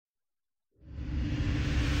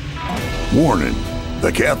Warning, the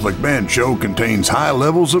Catholic Man Show contains high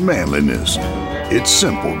levels of manliness. It's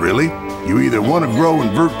simple, really. You either want to grow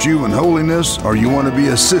in virtue and holiness, or you want to be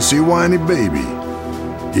a sissy, whiny baby.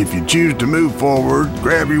 If you choose to move forward,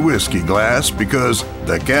 grab your whiskey glass, because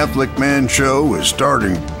the Catholic Man Show is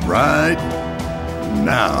starting right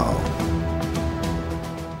now.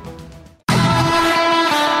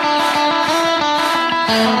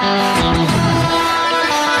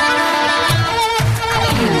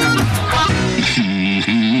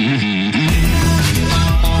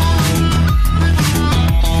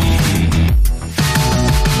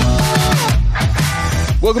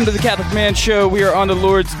 Welcome to the Catholic Man Show. We are on the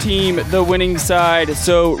Lord's team, the winning side,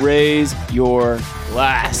 so raise your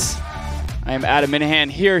glass. I am Adam Minahan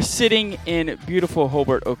here, sitting in beautiful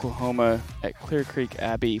Hobart, Oklahoma at Clear Creek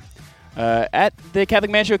Abbey at the Catholic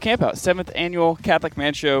Man Show Campout, 7th Annual Catholic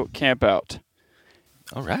Man Show Campout.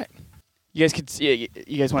 All right. You guys could see,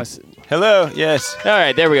 you guys want to... Hello, yes. All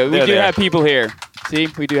right, there we go. We do there. have people here. See,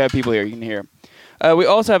 we do have people here. You can hear. We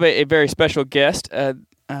also have a very special guest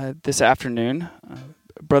this afternoon.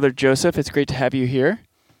 Brother Joseph, it's great to have you here.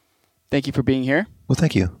 Thank you for being here. Well,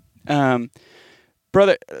 thank you.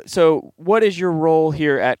 Brother, so what is your role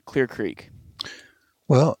here at Clear Creek?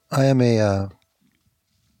 Well, I am a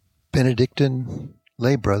Benedictine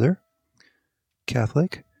lay brother,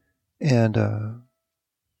 Catholic, and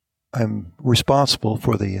I'm responsible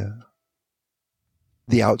for the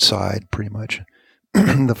outside, pretty much,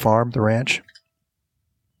 the farm, the ranch,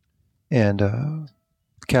 and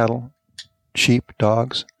cattle, sheep,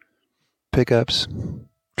 dogs, pickups,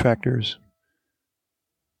 tractors.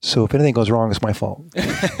 So if anything goes wrong, it's my fault.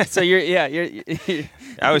 So you're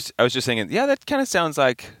I was just thinking, yeah, that kind of sounds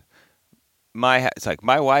like it's like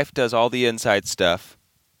my wife does all the inside stuff,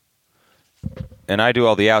 and I do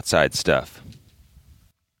all the outside stuff.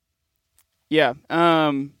 Yeah.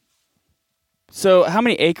 So how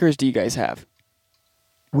many acres do you guys have?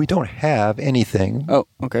 We don't have anything. Oh,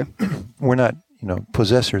 okay. We're not,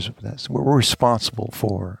 possessors of that. So we're responsible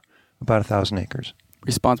for about 1,000 acres.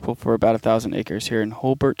 Responsible for about 1,000 acres here in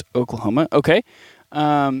Hobart, Oklahoma. Okay.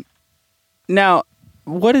 Now,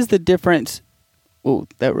 what is the difference? Oh,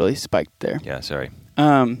 that really spiked there. Yeah, sorry.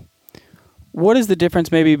 What is the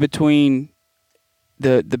difference maybe between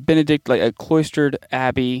the Benedict, like a cloistered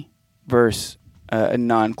abbey versus a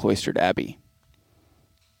non-cloistered abbey?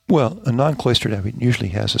 Well, a non-cloistered abbey usually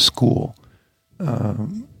has a school.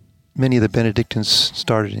 Many of the Benedictines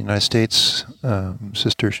started in the United States,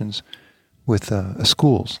 Cistercians, with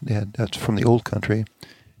schools. That's from the old country,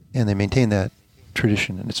 and they maintain that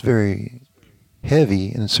tradition. And it's very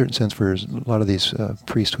heavy in a certain sense, where a lot of these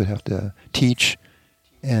priests would have to teach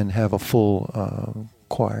and have a full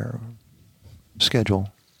choir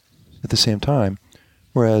schedule at the same time.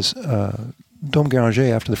 Whereas Dom Guéranger,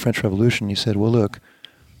 after the French Revolution, he said, well, look,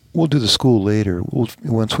 we'll do the school later.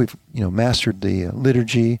 Once we've mastered the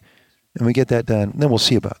liturgy and we get that done, then we'll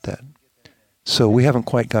see about that. So we haven't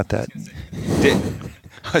quite got that.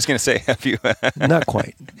 I was going to say, have you? Not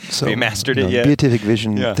quite. So, have you mastered it yet? Beatific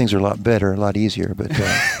vision, things are a lot better, a lot easier. But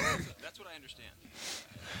that's what I understand.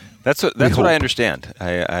 That's what I understand.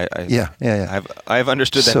 Yeah. I've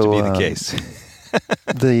understood that to be the case.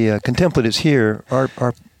 The contemplatives here,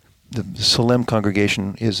 the Solemn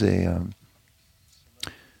congregation is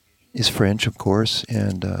is French, of course,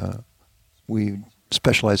 and we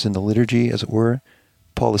specialize in the liturgy, as it were.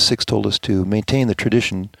 Paul VI told us to maintain the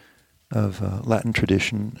tradition of Latin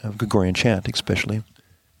tradition of Gregorian chant, especially,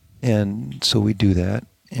 and so we do that.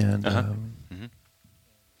 And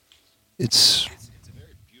it's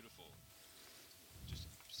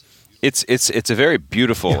a very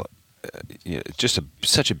beautiful,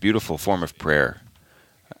 such a beautiful form of prayer.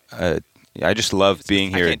 I just love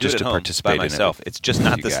being here just to participate by myself. It's just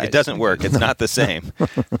not this. It doesn't work. It's not the same.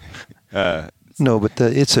 No, but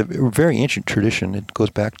it's a very ancient tradition. It goes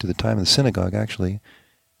back to the time of the synagogue, actually.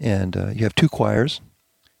 And you have two choirs,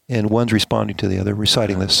 and one's responding to the other,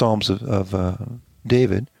 reciting the Psalms of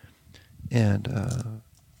David. And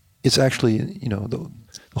it's actually, the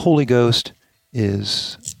Holy Ghost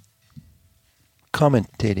is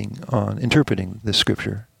interpreting the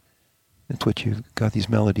Scripture. That's what you've got, these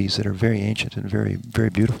melodies that are very ancient and very, very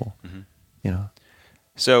beautiful. Mm-hmm.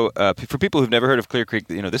 So for people who've never heard of Clear Creek,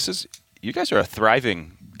 you guys are a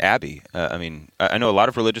thriving abbey. I know a lot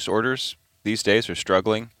of religious orders these days are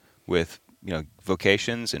struggling with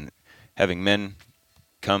vocations and having men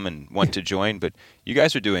come and want to join, but you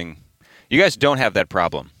guys don't have that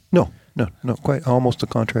problem. No, quite almost the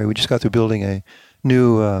contrary. We just got through building a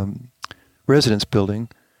new residence building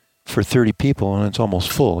for 30 people, and it's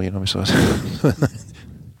almost full. So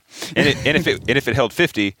and if it held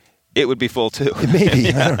 50, it would be full too.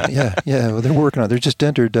 Maybe. I don't know. Yeah. Well, they're working on it. They just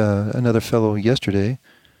entered another fellow yesterday,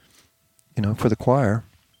 for the choir.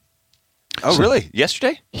 Oh, really?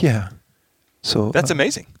 Yesterday? Yeah. So that's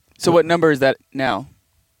amazing. So what number is that now?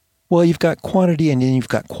 Well, you've got quantity and then you've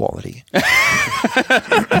got quality.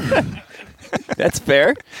 That's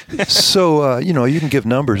fair. So you can give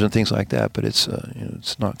numbers and things like that, but it's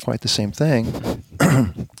it's not quite the same thing.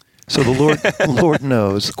 So the Lord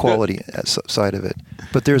knows the quality side of it.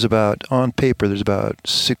 But on paper, there's about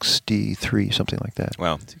 63, something like that.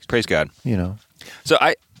 Wow. Praise God. So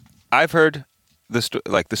I've heard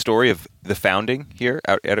the story of the founding here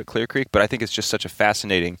out at Clear Creek, but I think it's just such a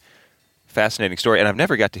fascinating story, and I've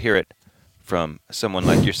never got to hear it from someone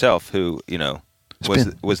like yourself who,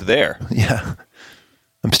 was there. Yeah.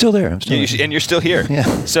 I'm still there. And you're still here.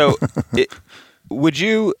 Yeah. So would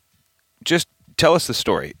you just tell us the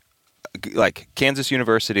story? Like Kansas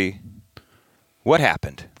University, what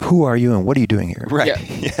happened? Who are you and what are you doing here? Right. Yeah.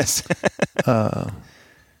 Yes.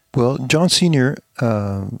 Well, John Sr. is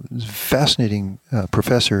a fascinating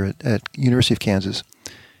professor at University of Kansas,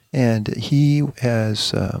 and he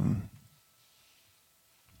has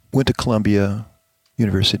went to Columbia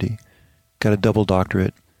University, got a double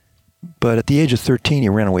doctorate, but at the age of 13, he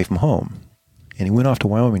ran away from home, and he went off to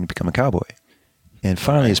Wyoming to become a cowboy. And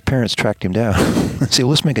finally, his parents tracked him down and said, well,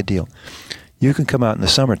 let's make a deal. You can come out in the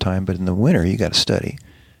summertime, but in the winter, you got to study.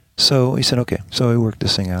 So he said, okay. So he worked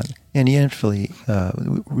this thing out. And he actually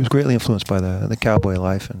was greatly influenced by the cowboy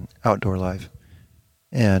life and outdoor life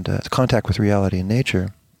and contact with reality and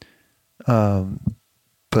nature.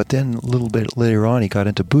 But then a little bit later on, he got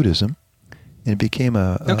into Buddhism and became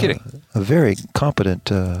a very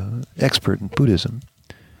competent expert in Buddhism.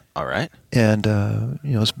 All right. And,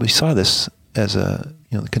 we saw this as a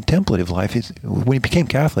contemplative life. When he became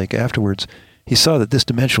Catholic afterwards, he saw that this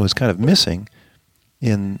dimension was kind of missing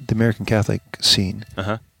in the American Catholic scene,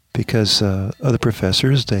 because other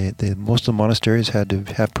professors, most of the monasteries had to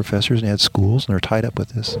have professors and had schools, and they're tied up with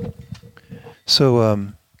this.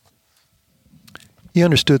 So he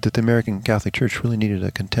understood that the American Catholic Church really needed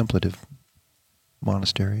a contemplative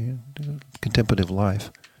monastery, contemplative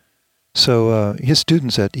life. So his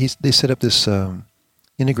students they set up this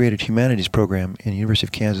integrated humanities program in the University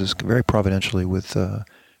of Kansas, very providentially, with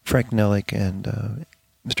Frank Nellick and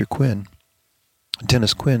Mr. Quinn,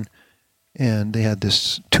 Dennis Quinn, and they had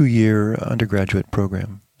this 2-year undergraduate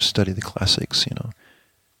program, study the classics,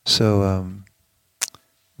 So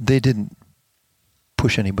they didn't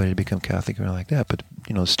push anybody to become Catholic or anything like that, but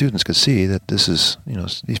students could see that this is,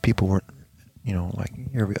 these people weren't,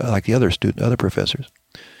 like the other professors.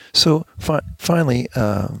 So finally,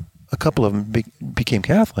 a couple of them became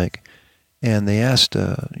Catholic, and they asked,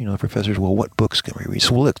 the professors, well, what books can we read?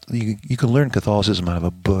 So, well, look, you can learn Catholicism out of a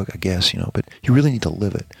book, I guess, but you really need to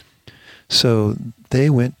live it. So they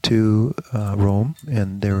went to Rome,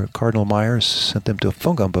 and Cardinal Myers sent them to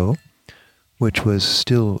Fongambo, which was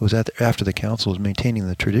after the council, was maintaining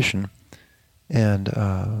the tradition, and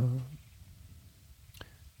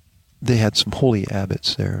they had some holy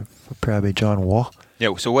abbots there, Père Abbé John Waugh.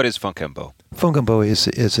 Yeah. So what is Fongambo? Fongambo is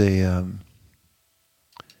a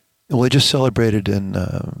it just celebrated in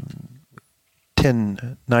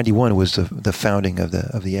 1091 was the founding of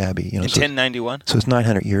the abbey. In 1091. So it's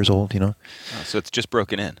 900 years old. Oh, so it's just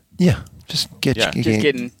broken in. Yeah, just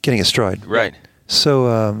getting a stride. Right.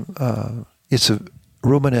 So it's a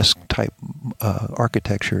Romanesque type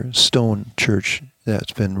architecture, stone church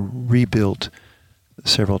that's been rebuilt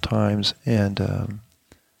several times, and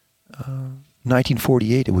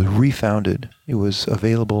 1948 it was refounded. It was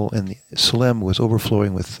available, and the Salem was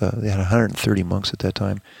overflowing with. They had 130 monks at that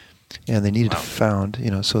time, and they needed to found.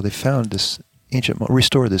 So they found this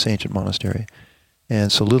restored this ancient monastery,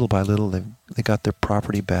 and so little by little they got their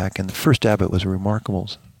property back. And the first abbot was a remarkable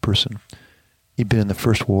person. He'd been in the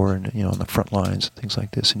First War and on the front lines and things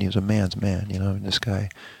like this, and he was a man's man. And this guy,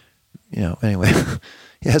 anyway,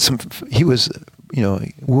 he was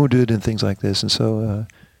wounded and things like this, and so.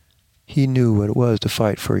 He knew what it was to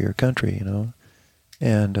fight for your country,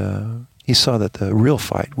 and he saw that the real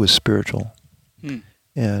fight was spiritual,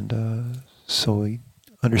 and so he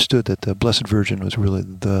understood that the Blessed Virgin was really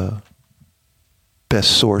the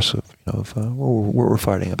best source of what we're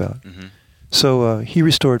fighting about. Mm-hmm. So he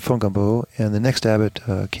restored Fongambo, and the next abbot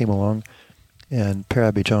came along, and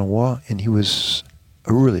Père Abbé John Waugh, and he was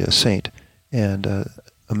really a saint and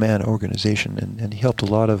a man of organization, and he helped a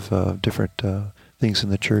lot of different things in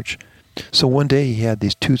the church. So one day he had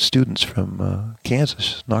these 2 students from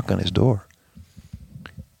Kansas knock on his door,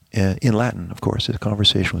 and in Latin, of course. His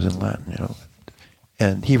conversation was in Latin,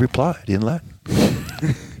 and he replied in Latin.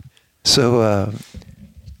 So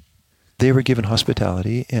they were given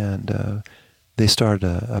hospitality, and they started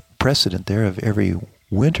a precedent there of every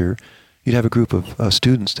winter you'd have a group of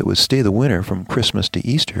students that would stay the winter from Christmas to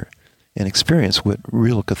Easter and experience what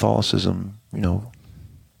real Catholicism,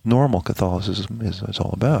 normal Catholicism is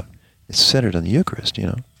all about. It's centered on the Eucharist,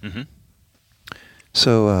 Mm-hmm.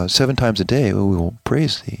 So 7 times a day we will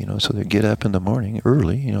praise thee, so they get up in the morning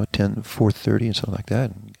early, 4:30 and something like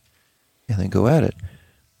that, and then go at it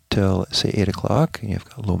till, say, 8 o'clock, and you've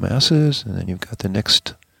got low masses, and then you've got the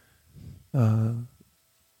next,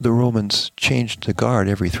 the Romans changed the guard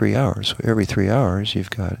every 3 hours. So every 3 hours you've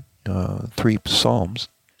got 3 psalms,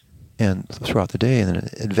 and throughout the day, and then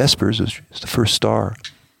at Vespers is the first star.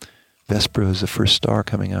 Vesper is the first star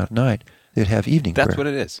coming out at night. They'd have evening prayer. That's what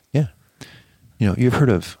it is. Yeah. You've heard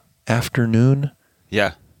of afternoon?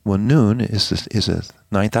 Yeah. Well, noon is a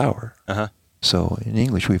 9th hour. Uh-huh. So in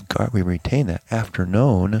English, we retain that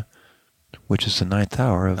afternoon, which is the 9th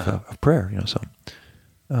hour of prayer.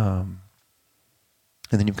 And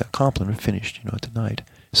then you've got complement finished, at the night.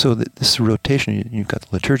 So this rotation. You've got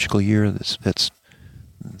the liturgical year that's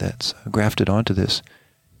grafted onto this,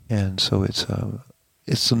 and so it's the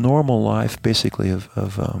normal life, basically, of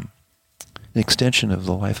an extension of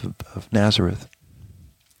the life of Nazareth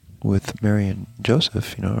with Mary and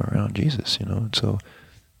Joseph, around Jesus, And so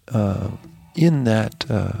in that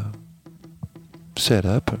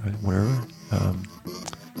setup, whatever,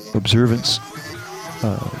 observance,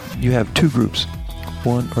 you have 2 groups.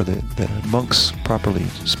 One are the monks, properly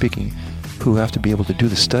speaking, who have to be able to do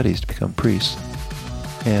the studies to become priests.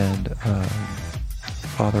 And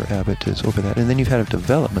Father Abbott is over that. And then you've had a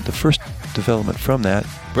development, the first development from that.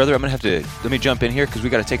 Brother, let me jump in here because we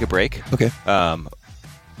got to take a break. Okay.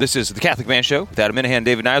 This is the Catholic Man Show with Adam Minahan and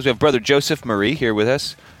David Niles. We have Brother Joseph Marie here with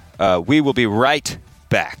us. We will be right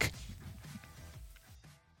back.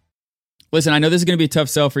 Listen, I know this is going to be a tough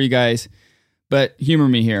sell for you guys, but humor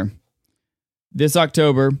me here. This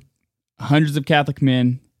October, hundreds of Catholic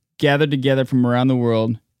men gathered together from around the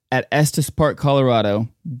world at Estes Park, Colorado.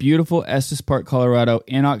 Beautiful Estes Park, Colorado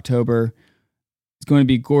in October. It's going to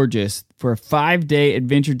be gorgeous for a 5-day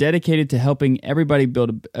adventure dedicated to helping everybody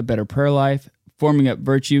build a better prayer life, forming up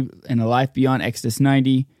virtue and a life beyond Exodus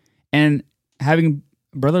 90, and having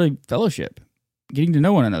brotherly fellowship, getting to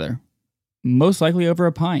know one another, most likely over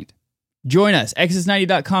a pint. Join us,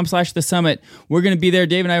 exodus90.com/the summit. We're going to be there.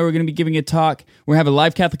 Dave and I are going to be giving a talk. We're going to have a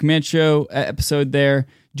live Catholic Man Show episode there.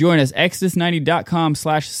 Join us,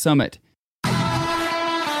 exodus90.com/summit.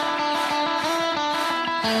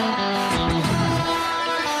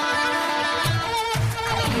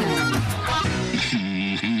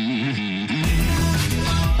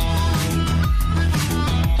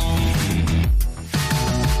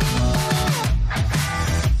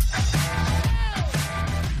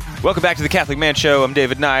 Welcome back to the Catholic Man Show. I'm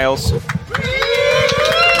David Niles. All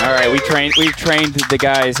right, we trained the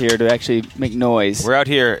guys here to actually make noise. We're out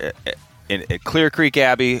here at Clear Creek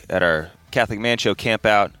Abbey at our Catholic Man Show camp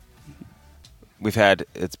out.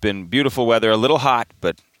 It's been beautiful weather, a little hot,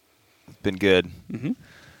 but it's been good. Mm-hmm.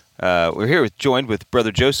 We're here joined with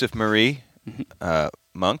Brother Joseph Marie,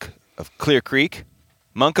 monk of Clear Creek,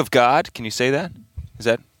 monk of God. Can you say that? Is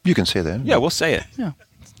that? You can say that. Yeah, we'll say it. Yeah.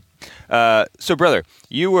 So, brother,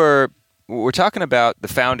 we're talking about the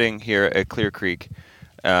founding here at Clear Creek.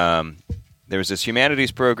 There was this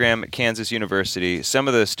humanities program at Kansas University. Some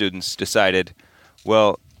of the students decided,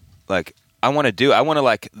 well, I want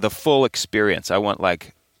the full experience. I want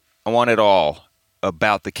it all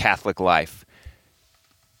about the Catholic life.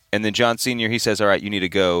 And then John Sr., he says, all right, you need to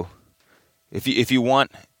go. If you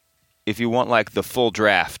want the full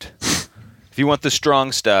draft, if you want the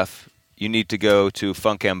strong stuff, you need to go to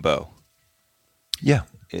Funk-Embo. Yeah,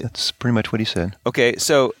 that's pretty much what he said. Okay,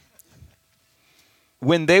 so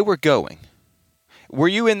when they were going, were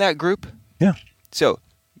you in that group? Yeah. So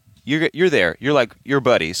you're there. You're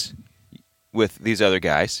buddies with these other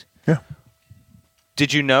guys. Yeah.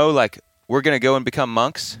 Did you know we're going to go and become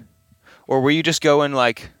monks, or were you just going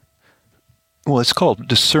Well, it's called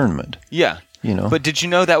discernment. Yeah. But did you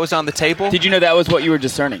know that was on the table? Did you know that was what you were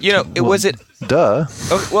discerning? Was it? Duh.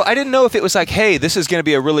 Oh, well, I didn't know if it was hey, this is going to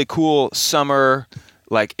be a really cool summer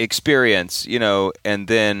experience, and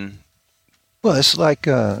then. Well, it's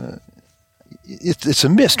it's a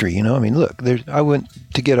mystery, I mean, look, I went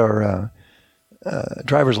to get our truck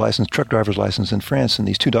driver's license in France, and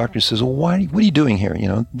these 2 doctors says, well, what are you doing here?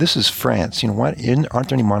 This is France. Why aren't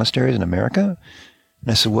there any monasteries in America?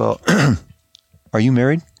 And I said, well, are you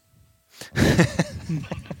married?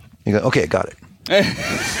 You go, okay, got it.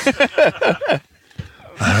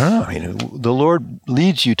 I don't know. The Lord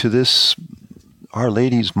leads you to this Our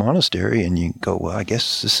Lady's monastery, and you go, well, I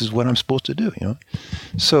guess this is what I'm supposed to do, you know.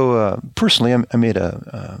 So personally, I made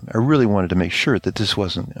I really wanted to make sure that I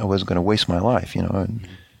wasn't going to waste my life, you know. And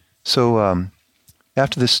so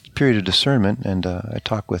after this period of discernment, and I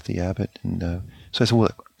talked with the abbot, and so I said, well,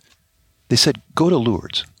 look, they said, go to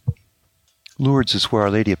Lourdes. Lourdes is where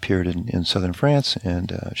Our Lady appeared in southern France,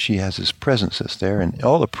 and she has this presences there, and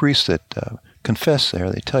all the priests that confess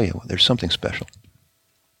there, they tell you, well, there's something special.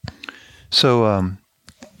 So,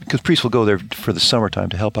 because priests will go there for the summertime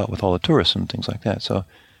to help out with all the tourists and things like that. So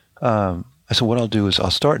I said, what I'll do is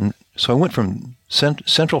I'll start so I went from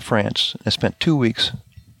central France, and I spent 2 weeks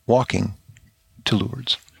walking to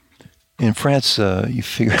Lourdes. In France, you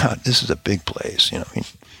figure out this is a big place, you know. I mean,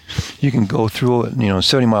 you can go through it, you know,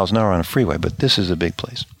 70 miles an hour on a freeway, but this is a big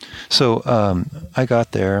place. So I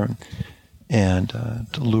got there and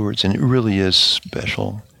to Lourdes, and it really is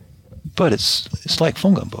special. But it's like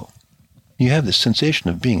Fongambo. You have this sensation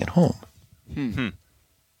of being at home. Mm-hmm.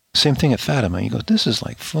 Same thing at Fatima. You go, this is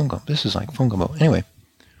like Fongambo. This is like Fongambo. Anyway,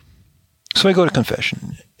 so I go to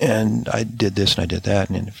confession, and I did this and I did that,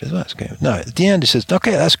 and it says, well, that's okay. Now, at the end, it says,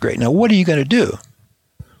 okay, that's great. Now, what are you going to do?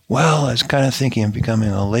 Well, I was kind of thinking of becoming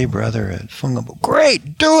a lay brother at Fongambo.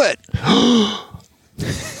 Great, do it!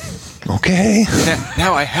 Okay.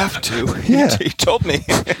 Now I have to. Yeah. He told me.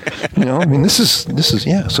 You know, I mean, this is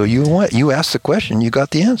yeah. So you asked the question, you got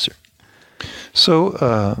the answer. So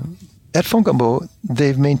at Fongambo,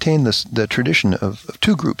 they've maintained the tradition of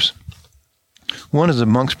two groups. One is the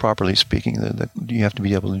monks, properly speaking. You have to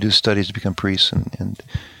be able to do studies to become priests, and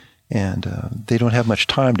they don't have much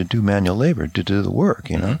time to do manual labor, to do the work,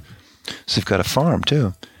 you know. So they've got a farm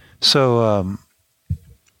too. So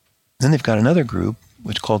then they've got another group,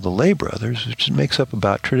 which is called the lay brothers, which makes up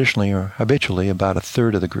about traditionally or habitually about a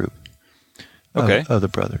third of the group of the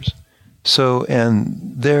brothers. So, and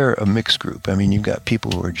they're a mixed group. I mean, you've got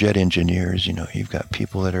people who are jet engineers, you know, you've got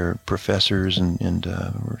people that are professors and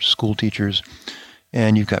or school teachers,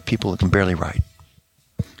 and you've got people that can barely write.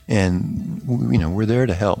 And, you know, we're there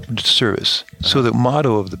to help, to service. So the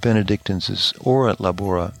motto of the Benedictines is Ora et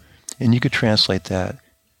Labora, and you could translate that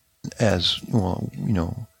as, well, you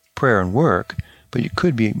know, prayer and work, but it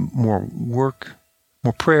could be more work,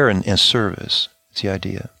 more prayer and service. It's the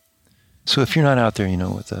idea. So if you're not out there, you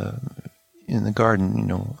know, in the garden, you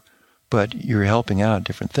know, but you're helping out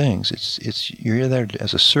different things, it's you're there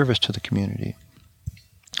as a service to the community,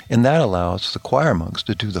 and that allows the choir monks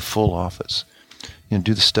to do the full office. You know,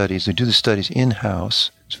 do the studies. They do the studies in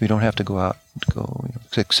house, so we don't have to go out, you know,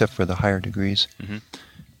 except for the higher degrees.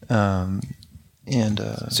 Mm-hmm.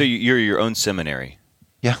 So you're your own seminary.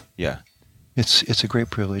 Yeah. Yeah. It's a great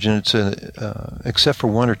privilege, and it's except for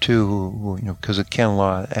one or two who you know, because the canon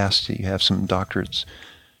law asks that you have some doctorates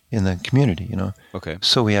in the community, you know. Okay.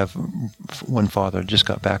 So we have one father just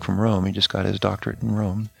got back from Rome. He just got his doctorate in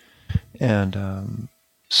Rome, and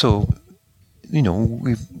so you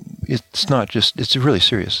know it's not just, it's really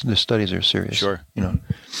serious. The studies are serious. Sure. You know,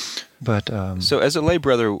 but so as a lay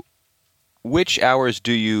brother, which hours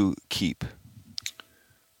do you keep?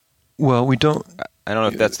 Well, we don't. I don't know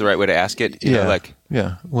if that's the right way to ask it. You yeah, know, like,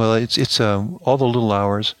 yeah. Well, it's all the little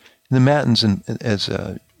hours. The matins, and as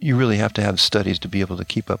you really have to have studies to be able to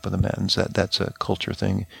keep up with the matins. That's a culture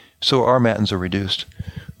thing. So our matins are reduced.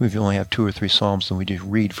 We only have 2 or 3 psalms, and we just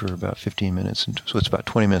read for about 15 minutes, and so it's about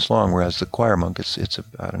 20 minutes long. Whereas the choir monk, it's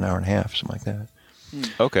about an hour and a half, something like that.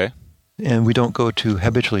 Okay. And we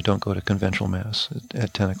habitually don't go to conventional mass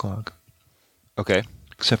at 10 o'clock. Okay.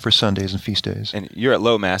 Except for Sundays and feast days. And you're at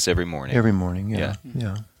low mass every morning. Every morning, yeah.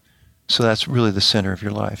 So that's really the center of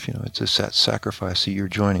your life, you know. It's that sacrifice that you're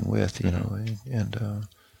joining with, you know, and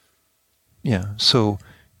yeah. So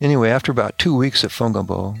anyway, after about 2 weeks at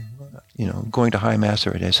Fongambo, you know, going to high mass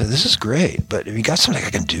every day, I said, "This is great, but have you got something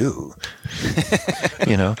I can do?"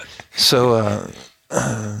 You know. So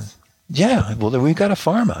yeah, well, we've got a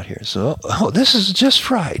farm out here, so this is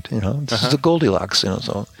just right, you know. This is the Goldilocks, you know.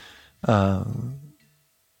 So.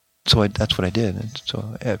 So that's what I did. And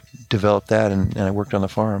so I developed that, and I worked on the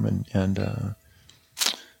farm, and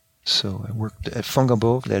so I worked at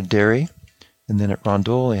Fongambo. They had dairy, and then at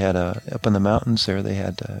Rondol, they had up in the mountains there they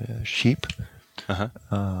had sheep,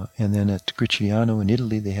 and then at Griciano in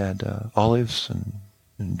Italy they had olives and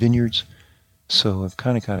vineyards. So I've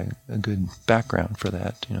kind of got a good background for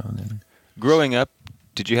that, you know. And then, growing up,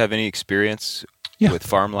 did you have any experience with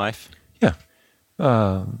farm life? Yeah,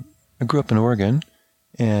 I grew up in Oregon.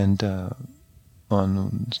 And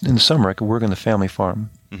in the summer, I could work on the family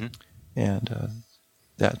farm, and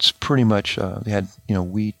that's pretty much. They had, you know,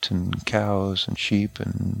 wheat and cows and sheep,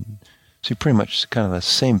 and So pretty much kind of the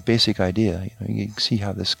same basic idea. You can see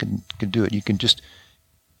how this can do it. You can just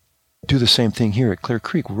do the same thing here at Clear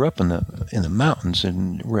Creek. We're up in the mountains,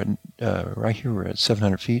 and we're at right here. We're at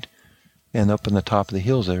 700 feet, and up on the top of the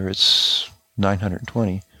hills there, it's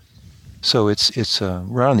 920. So it's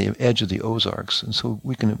we're on the edge of the Ozarks, and so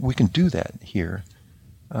we can do that here.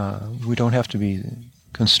 We don't have to be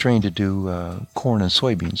constrained to do corn and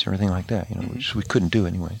soybeans or anything like that, which we couldn't do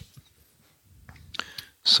anyway.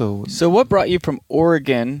 So what brought you from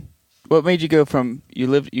Oregon? What made you go from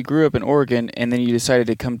you grew up in Oregon and then you decided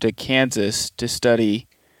to come to Kansas to study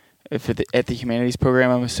at the humanities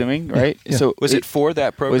program? I'm assuming, right? Yeah. So was it for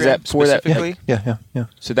that program? Was that for that specifically? Yeah.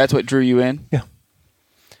 So that's what drew you in? Yeah.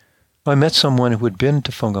 I met someone who had been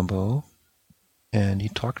to Fungambou, and he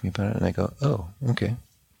talked to me about it, and I go, "Oh, okay."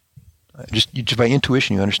 Just by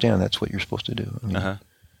intuition, you understand that's what you're supposed to do.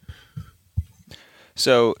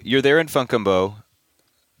 So you're there in Fungambou.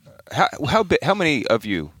 How many of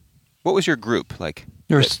you? What was your group like?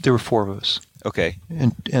 There were 4 of us. Okay.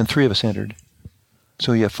 And 3 of us entered.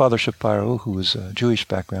 So you have Father Shapiro, who was a Jewish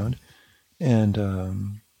background,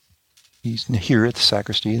 and he's here at the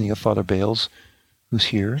sacristy, and you have Father Bales, who's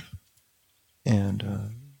here, and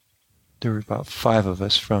there were about 5 of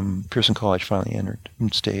us from Pearson College finally entered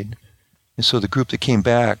and stayed. And so the group that came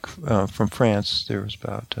back from France, there was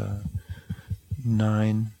about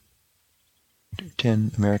 9,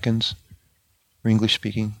 10 Americans, English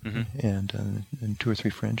speaking, and 2 or 3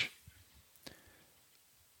 French.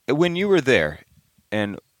 When you were there,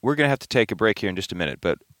 and we're going to have to take a break here in just a minute,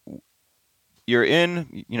 but you're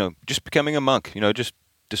in, just becoming a monk, just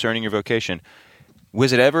discerning your vocation.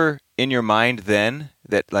 Was it ever in your mind then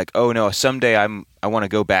that like, oh no, someday I want to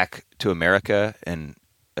go back to America and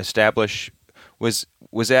establish? Was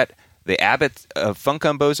that the abbot of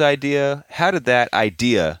Fungambou's idea? How did that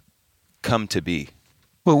idea come to be?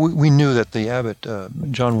 Well, we knew that the abbot,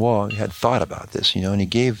 John Wall, had thought about this, and he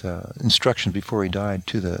gave instructions before he died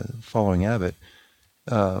to the following abbot.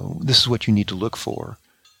 This is what you need to look for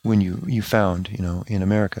when you found, in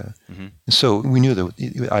America. Mm-hmm. And so we knew that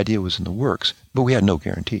the idea was in the works, but we had no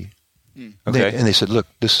guarantee. Okay. They said, look,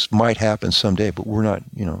 this might happen someday, but we're not,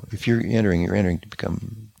 if you're entering to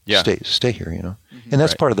become, stay here, Mm-hmm. And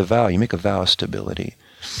that's part of the vow. You make a vow of stability.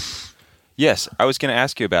 Yes, I was going to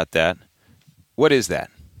ask you about that. What is that?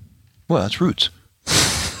 Well, that's roots.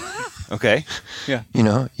 Okay. Yeah.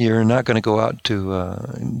 You're not going to go out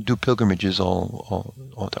to do pilgrimages all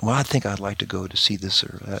the time. Well, I think I'd like to go to see this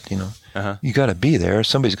or that, Uh-huh. You got to be there.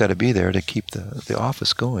 Somebody's got to be there to keep the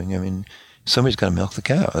office going. I mean, somebody's got to milk the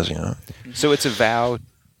cows, So it's a vow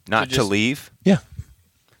not to leave? Yeah.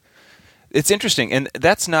 It's interesting. And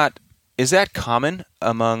is that common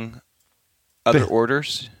among other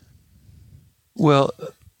orders? Well,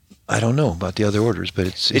 I don't know about the other orders, but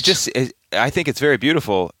I think it's very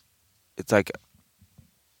beautiful. It's like,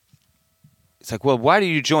 well, why did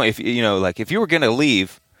you join? If if you were going to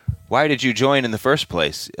leave, why did you join in the first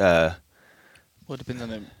place? Well, it depends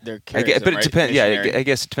on their charism, but it depends. Yeah, Missionary. I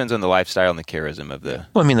guess it depends on the lifestyle and the charism of the.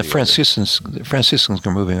 Well, I mean, the Franciscans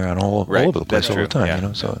are moving around all over the place all the time,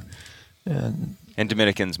 yeah. So, and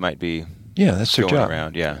Dominicans might be. Yeah, that's their going job.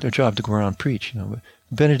 Around, yeah, their job to go around and preach. But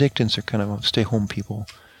Benedictines are kind of stay-home people.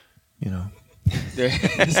 They're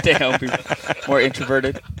stay-home people, more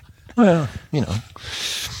introverted. Well,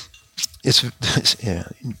 it's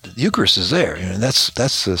the Eucharist is there, and that's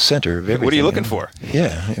the center of everything. What are you looking for?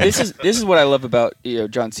 Yeah. This is what I love about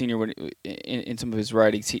John Senior when in some of his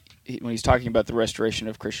writings. He when he's talking about the restoration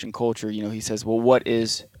of Christian culture, he says, well, what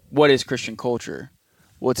is Christian culture?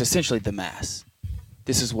 Well, it's essentially the Mass.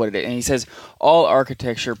 This is what it is, and he says all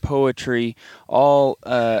architecture, poetry, all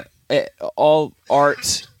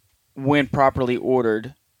arts, when properly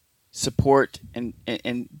ordered, support and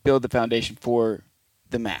build the foundation for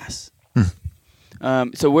the Mass.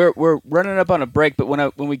 So we're running up on a break, but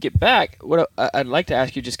when we get back, I'd like to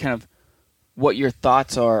ask you just kind of what your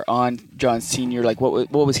thoughts are on John Senior. Like what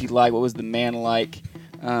was he like? What was the man like?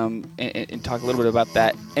 And talk a little bit about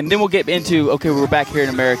that, and then we'll get into we're back here in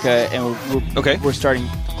America, and we're starting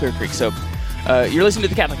Clear Creek. So you're listening to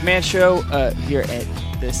the Catholic Man Show here at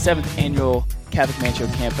the 7th annual Catholic Man Show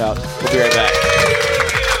Campout. We'll be right back.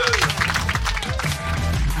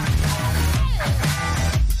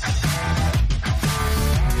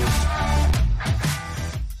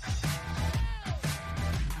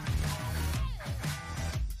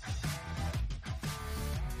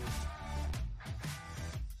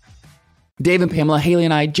 Dave and Pamela, Haley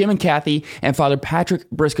and I, Jim and Kathy, and Father Patrick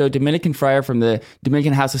Briscoe, Dominican friar from the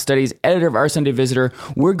Dominican House of Studies, editor of Our Sunday Visitor.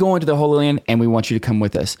 We're going to the Holy Land, and we want you to come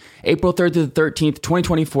with us. April 3rd to the 13th,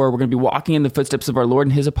 2024, we're going to be walking in the footsteps of our Lord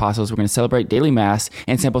and his apostles. We're going to celebrate daily mass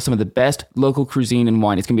and sample some of the best local cuisine and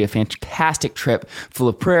wine. It's going to be a fantastic trip full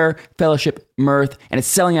of prayer, fellowship, mirth, and it's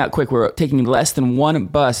selling out quick. We're taking less than one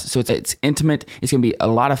bus, so it's intimate. It's going to be a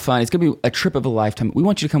lot of fun. It's going to be a trip of a lifetime. We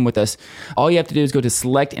want you to come with us. All you have to do is go to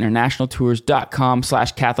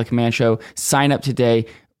selectinternationaltours.com/Catholic Man Show. Sign up today.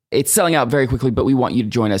 It's selling out very quickly, but we want you to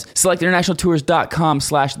join us.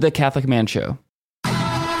 Selectinternationaltours.com/The Catholic Man Show.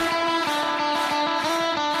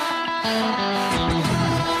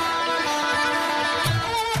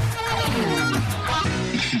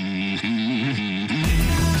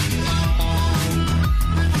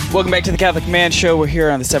 Welcome back to the Catholic Man Show. We're here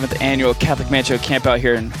on the 7th annual Catholic Man Show camp out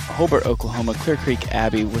here in Hobart, Oklahoma, Clear Creek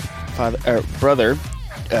Abbey with brother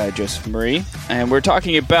Joseph Marie. And we're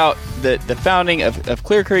talking about the founding of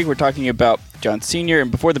Clear Creek. We're talking about John Sr.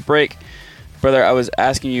 And before the break, brother, I was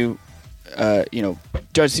asking you,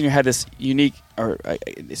 John Sr. had this unique, or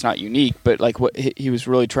it's not unique, but like what he was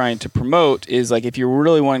really trying to promote is like if you're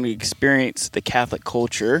really wanting to experience the Catholic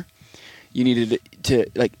culture, you needed to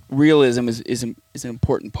like realism is an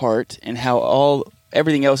important part, and how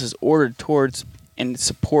everything else is ordered towards and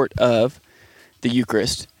support of the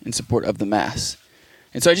Eucharist, in support of the Mass.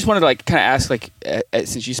 And so I just wanted to like kind of ask, like,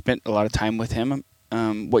 since you spent a lot of time with him,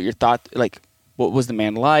 what your thought, like, what was the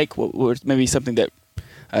man like? What was maybe something that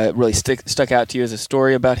really stuck out to you as a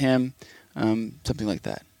story about him, something like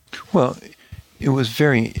that? Well, it was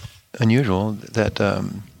very unusual that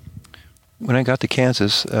when I got to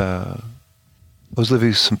Kansas, I was living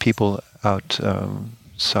with some people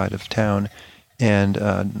outside of town, and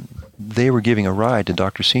they were giving a ride to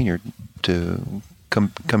Dr. Senior to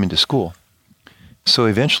come into school. So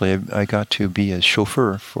eventually I got to be a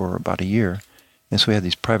chauffeur for about a year, and so we had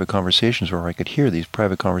these private conversations where I could hear these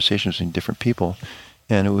private conversations between different people,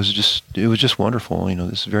 and it was just wonderful. He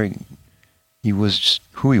was just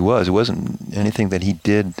who he was. It wasn't anything that he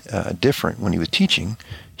did different when he was teaching.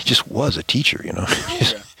 He just was a teacher,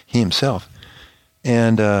 he himself.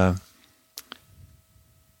 And I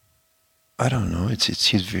don't know.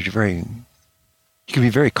 He's very. He can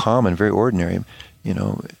be very calm and very ordinary.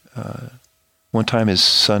 One time his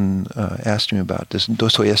son asked him about this.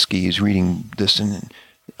 Dostoevsky is reading this, and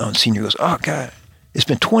Senior goes, "Oh God, it's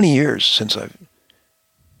been 20 years since I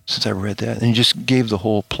read that," and he just gave the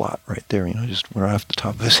whole plot right there. Just right off the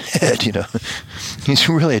top of his head. He's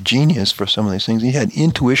really a genius for some of these things. He had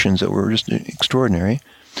intuitions that were just extraordinary.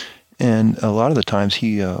 And a lot of the times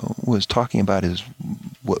he was talking about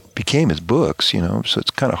what became his books, so it's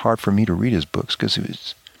kind of hard for me to read his books because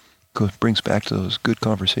it brings back to those good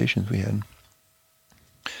conversations we had.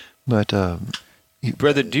 But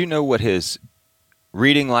brother, do you know what his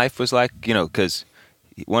reading life was like? Because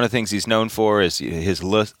one of the things he's known for is his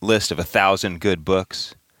list of 1,000 good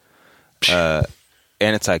books, and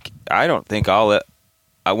it's like I don't think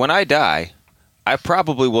when I die, I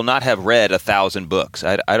probably will not have read 1,000 books.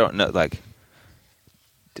 I don't know, like,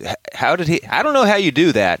 how did he? I don't know how you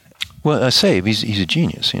do that. Well, I say he's a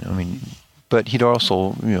genius, but he'd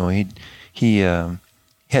also, he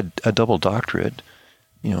had a double doctorate,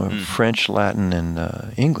 French, Latin, and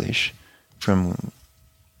English from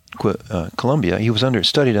Columbia. He was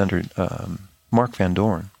studied under Mark Van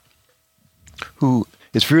Doren, who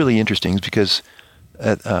is really interesting because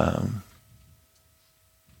at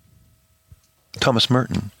Thomas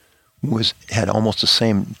Merton had almost the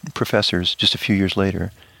same professors just a few years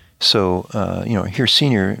later. So, here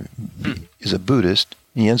Senior is a Buddhist.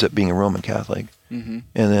 He ends up being a Roman Catholic. Mm-hmm.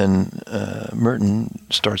 And then Merton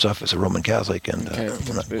starts off as a Roman Catholic, and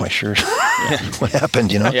we're not quite sure what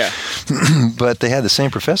happened, Yeah. But they had the same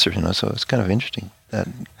professor, so it's kind of interesting, that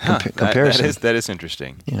comparison. That is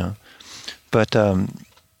interesting. But,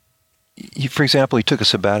 for example, he took a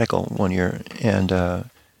sabbatical one year, and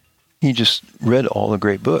he just read all the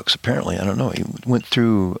great books, apparently. I don't know. He went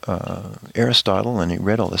through Aristotle, and he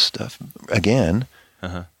read all this stuff again.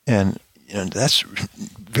 Uh-huh. And that's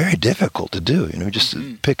very difficult to do, just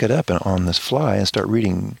to pick it up on this fly and start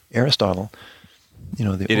reading Aristotle.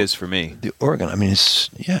 It is for me. The organ. I mean, it's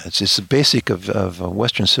the basic of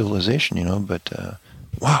Western civilization, but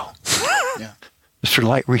wow. Yeah. It's for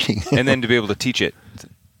light reading. And then to be able to teach it.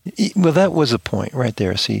 Well, that was the point right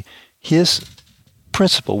there. See, his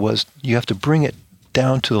principle was you have to bring it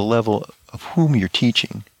down to the level of whom you're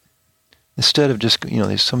teaching. Instead of just,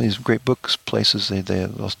 there's some of these great books places,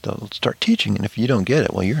 they'll start teaching, and if you don't get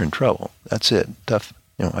it, well, you're in trouble. That's it. Tough.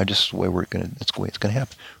 That's the way it's the way it's going to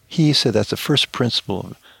happen. He said that's the first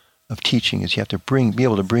principle of teaching is you have to be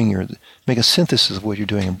able to make a synthesis of what you're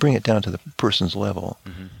doing and bring it down to the person's level,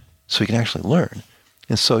 so you can actually learn.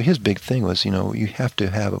 And so his big thing was, you have to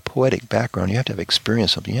have a poetic background. You have to have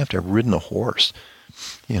experienced something. You have to have ridden a horse,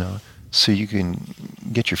 so you can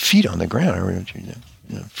get your feet on the ground or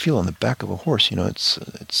feel on the back of a horse.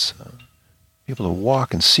 It's be able to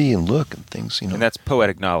walk and see and look and things. And that's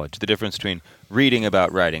poetic knowledge. The difference between reading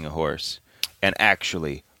about riding a horse and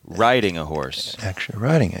actually riding a horse. Actually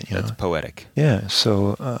riding it, That's poetic. Yeah,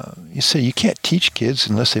 so you say you can't teach kids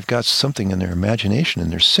unless they've got something in their imagination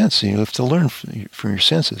and their sense. You have to learn from your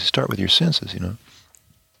senses. Start with your senses,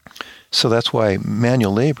 So that's why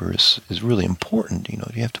manual labor is really important.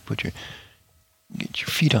 You have to get your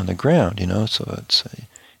feet on the ground. So it's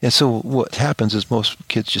and so what happens is most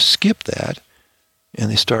kids just skip that, and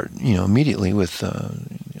they start immediately with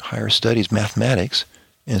higher studies, mathematics.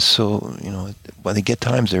 And so, when they get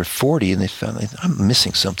times they're 40 and they found I'm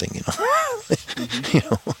missing something,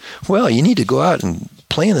 Well, you need to go out and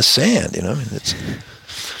play in the sand,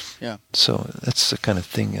 Yeah. So that's the kind of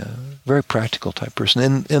thing, very practical type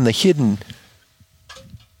person. And the hidden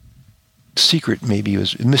secret maybe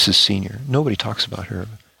was Mrs. Senior. Nobody talks about her.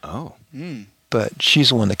 Oh. But she's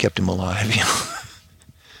the one that kept him alive,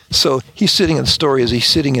 So he's sitting in the story as he's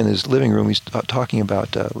sitting in his living room. He's talking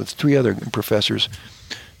about with 3 other professors.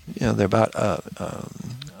 They're about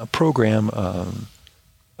a program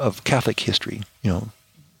of Catholic history.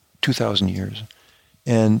 2,000 years,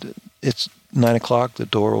 and it's 9:00. The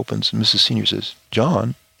door opens, and Mrs. Senior says,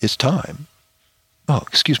 "John, it's time." "Oh,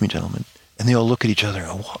 excuse me, gentlemen." And they all look at each other and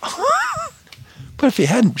go, "What?" But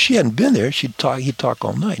if she hadn't been there, he'd talk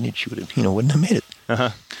all night, and she would have, wouldn't have made it.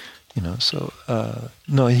 Uh-huh. So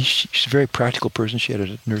no, she's a very practical person. She had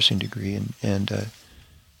a nursing degree, and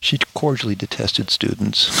she cordially detested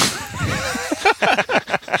students.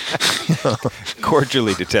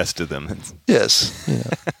 Cordially detested them. Yes,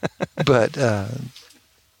 but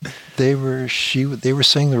they were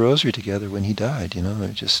saying the rosary together when he died.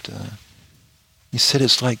 Just he said,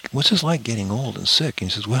 "It's like, what's it like getting old and sick?" And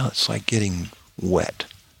he says, "Well, it's like getting wet.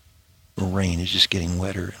 The rain is just getting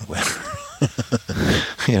wetter and wetter."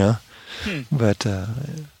 But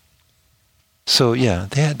so yeah,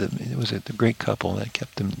 it was a great couple that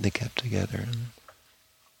kept together.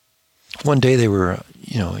 One day they were, a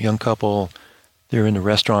young couple. They're in the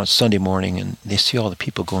restaurant Sunday morning, and they see all the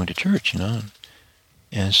people going to church,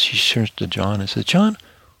 And she turns to John and says, "John,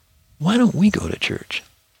 why don't we go to church?"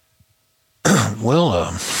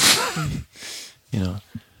 Well,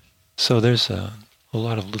 So there's a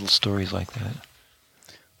lot of little stories like that.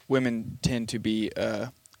 Women tend to be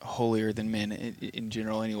holier than men in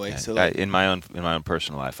general, anyway. Yeah, So in my own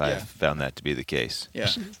personal life, I've found that to be the case. Yeah.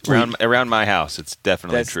 Around my house, it's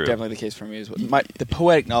definitely That's true. definitely the case for me as well. The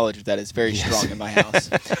poetic knowledge of that is very strong in my house.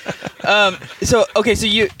 So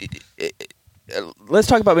you. Let's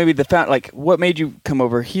talk about maybe what made you come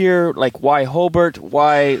over here? Why Holbert?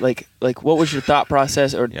 Why what was your thought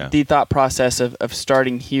process the thought process of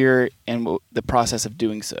starting here and the process of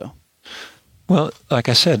doing so? Well, like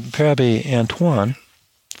I said, Père Abbé Antoine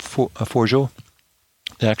Forgeot,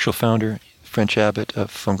 the actual founder, French abbot of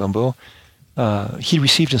Fontainebleau, he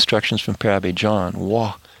received instructions from Père Abbé John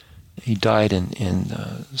Waugh. He died in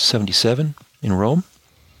 77 in Rome,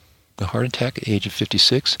 a heart attack at the age of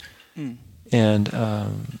 56. And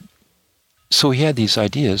so he had these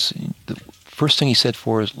ideas. The first thing he said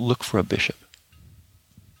is look for a bishop.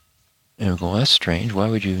 And we go, well, that's strange. Why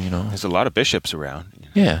would you, There's a lot of bishops around.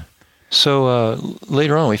 Yeah. So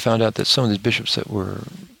later on, we found out that some of these bishops that were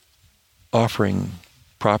offering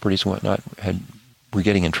properties and whatnot were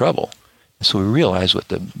getting in trouble. And so we realized what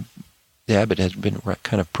the abbot has been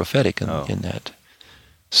kind of prophetic in that.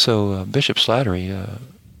 So Bishop Slattery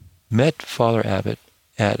met Father Abbot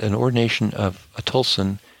at an ordination of a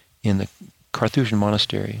Tulsan in the Carthusian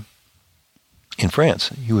monastery in France.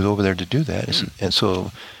 He was over there to do that, and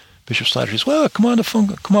so Bishop Slattery says, "Well, come on to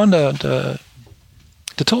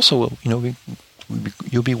Tulsa.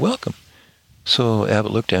 You'll be welcome." So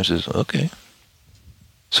Abbot looked at him and says, "Okay."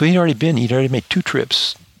 So he'd already made 2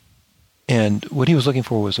 trips, and what he was looking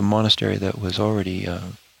for was a monastery that was already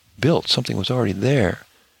built. Something was already there.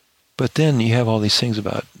 But then you have all these things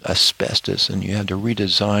about asbestos, and you had to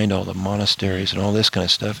redesign all the monasteries and all this kind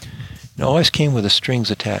of stuff. It always came with the strings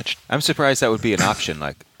attached. I'm surprised that would be an option,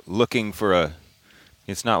 like looking for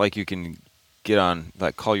it's not like you can get on,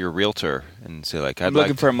 call your realtor and say, I'm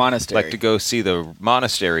looking for a monastery. Like to go see the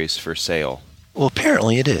monasteries for sale. Well,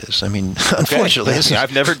 apparently it is. I mean, unfortunately.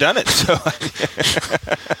 I've never done it, so...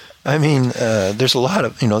 I mean, there's a lot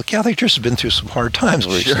of, the Catholic Church has been through some hard times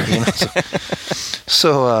recently.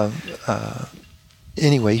 Sure.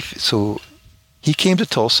 anyway, so he came to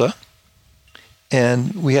Tulsa,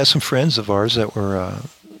 and we had some friends of ours that were,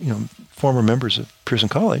 former members of Pearson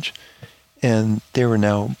College, and they were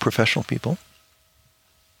now professional people.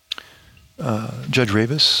 Judge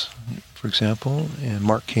Ravis, for example, and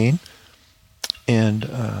Mark Kane, and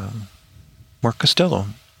Mark Costello.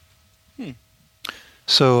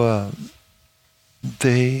 So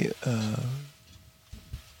they,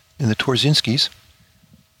 in the Torzinskis,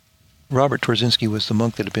 Robert Torzinski was the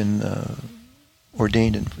monk that had been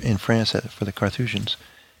ordained in France for the Carthusians.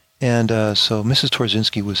 And so Mrs.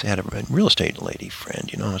 Torzinski had a real estate lady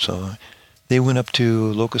friend, so they went up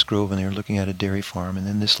to Locust Grove and they were looking at a dairy farm. And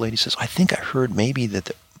then this lady says, I think I heard maybe that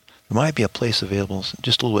there might be a place available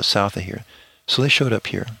just a little bit south of here. So they showed up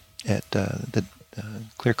here at the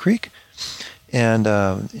Clear Creek. And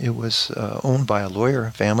it was owned by a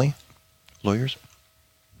lawyers.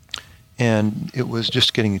 And it was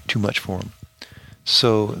just getting too much for them.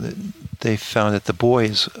 So they found that the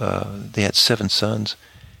boys, they had 7 sons,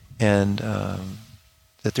 and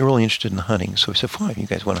that they were really interested in hunting. So we said, fine, you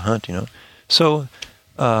guys want to hunt, So,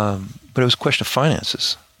 but it was a question of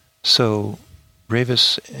finances. So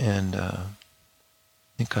Ravis and I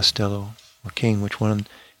think Costello or King, which one,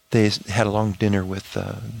 they had a long dinner with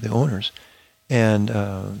the owners. And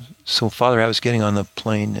so Father Abbott was getting on the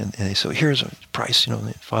plane, and they said, here's a price,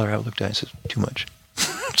 and Father Abbott looked at it and said, too much.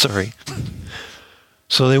 Sorry.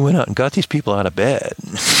 So they went out and got these people out of bed.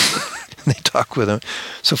 And they talked with them.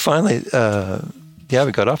 So finally, the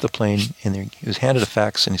Abbot got off the plane, and he was handed a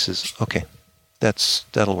fax, and he says, okay,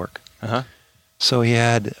 that'll work. Uh-huh. So he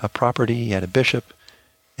had a property, he had a bishop,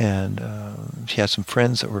 and he had some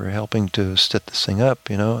friends that were helping to set this thing up,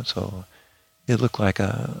 so it looked like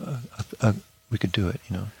we could do it,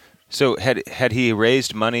 So had he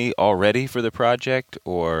raised money already for the project,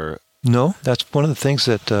 or? No, that's one of the things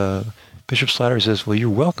that Bishop Slattery says, well, you're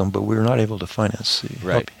welcome, but we're not able to finance,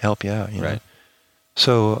 help you out, Right.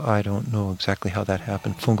 So I don't know exactly how that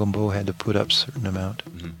happened. Fungombo had to put up a certain amount.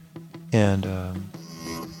 Mm-hmm. And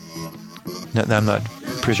I'm not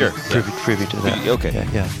privy to that. Okay.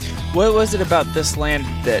 Yeah. What was it about this land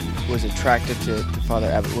that was attractive to Father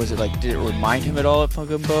Abbott? Was it did it remind him at all of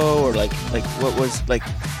Fungombo, or what was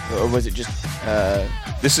or was it just?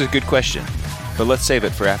 This is a good question, but let's save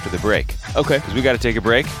it for after the break. Okay. Because we got to take a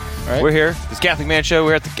break. All right. We're here. This Catholic Man Show.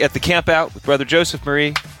 We're at the camp out with Brother Joseph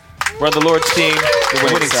Marie. We're on the Lord's team,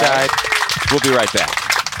 the winning side. We'll be right back.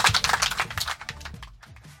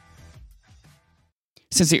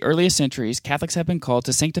 Since the earliest centuries, Catholics have been called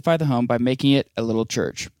to sanctify the home by making it a little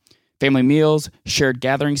church. Family meals, shared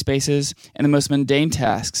gathering spaces, and the most mundane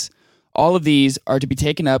tasks, all of these are to be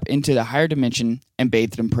taken up into the higher dimension and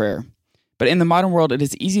bathed in prayer. But in the modern world, it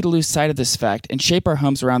is easy to lose sight of this fact and shape our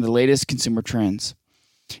homes around the latest consumer trends.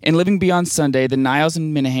 In Living Beyond Sunday, the Niles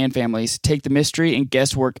and Minahan families take the mystery and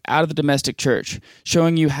guesswork out of the domestic church,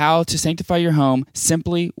 showing you how to sanctify your home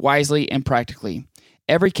simply, wisely, and practically.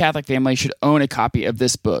 Every Catholic family should own a copy of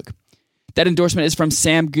this book. That endorsement is from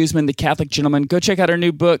Sam Guzman, the Catholic gentleman. Go check out our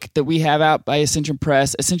new book that we have out by Ascension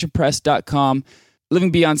Press, ascensionpress.com,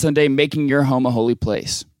 Living Beyond Sunday, Making Your Home a Holy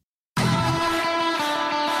Place.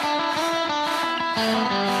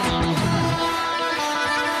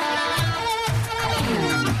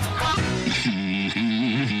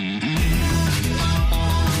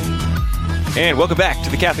 And welcome back to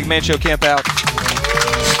the Catholic Man Show Camp Out.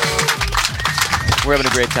 We're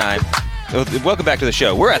having a great time. Welcome back to the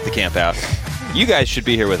show. We're at the camp out. You guys should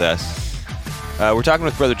be here with us. We're talking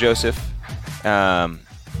with Brother Joseph.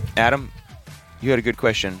 Adam, you had a good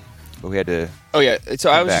question, but we had to. Oh yeah.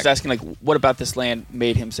 So I was just asking, what about this land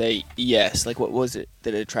made him say yes? What was it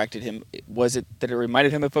that attracted him? Was it that it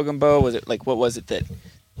reminded him of Fungombo? Was it what was it that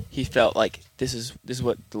he felt like this is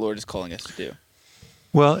what the Lord is calling us to do?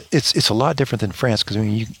 Well, it's a lot different than France, because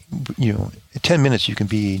you in 10 minutes you can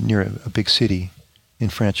be near a big city in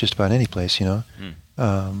France, just about any place,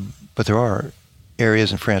 but there are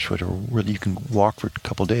areas in France where you can walk for a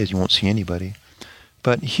couple of days, you won't see anybody.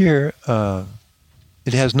 But here,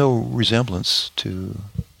 it has no resemblance to.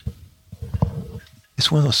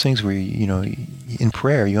 It's one of those things where in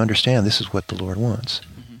prayer you understand this is what the Lord wants.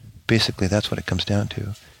 Mm-hmm. Basically, that's what it comes down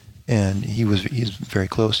to. And he's very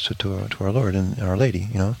close to our Lord and Our Lady,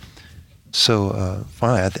 So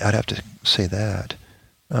finally, I'd have to say that.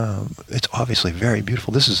 It's obviously very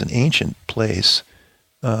beautiful. This is an ancient place.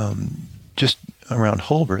 Just around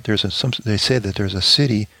Holbert, they say that there's a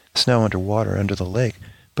city that's now underwater under the lake,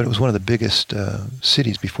 but it was one of the biggest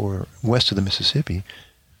cities west of the Mississippi,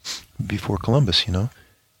 before Columbus, And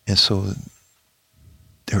so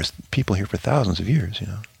there was people here for thousands of years,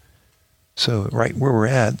 So right where we're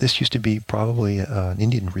at, this used to be probably an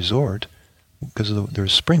Indian resort because there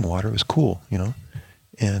was spring water. It was cool,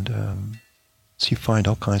 and so you find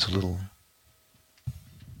all kinds of little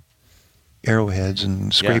arrowheads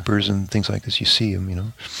and scrapers and things like this. You see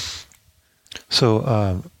them,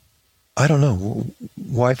 So I don't know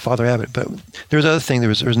why Father Abbott, but there's other thing. There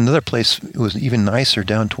was another place. It was even nicer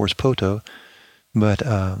down towards Poto, but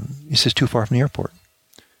it's just too far from the airport.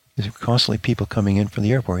 There's constantly people coming in from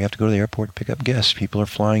the airport. You have to go to the airport to pick up guests. People are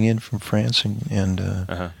flying in from France, and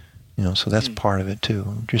so that's part of it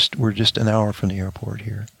too. We're just an hour from the airport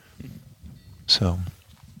here. So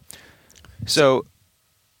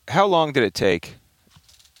how long did it take?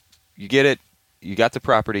 You get it. You got the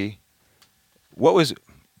property.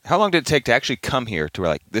 How long did it take to actually come here to where,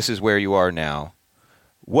 like, this is where you are now?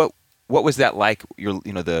 What was that like?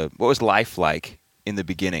 What was life like in the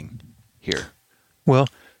beginning here? Well,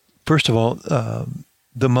 first of all,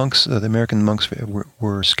 the monks, the American monks,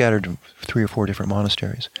 were scattered in 3 or 4 different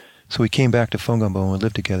monasteries. So we came back to Fongambo and we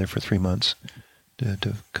lived together for 3 months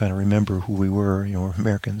to kind of remember who we were. We're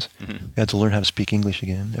Americans. Mm-hmm. We had to learn how to speak English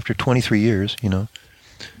again after 23 years.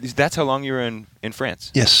 That's how long you were in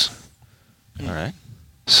France? Yes. All right.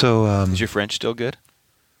 So is your French still good?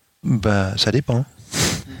 Ça dépend.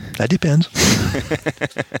 That depends.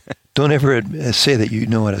 Don't ever say that you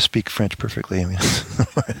know how to speak French perfectly. I mean,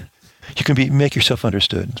 you can make yourself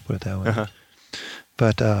understood. Let's put it that way. Uh-huh.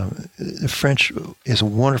 But French is a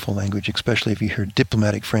wonderful language, especially if you hear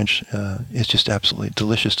diplomatic French. It's just absolutely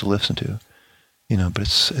delicious to listen to. But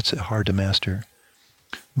it's hard to master.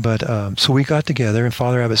 But so we got together, and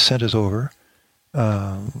Father Abbott sent us over.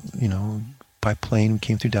 By plane. We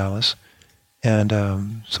came through Dallas, and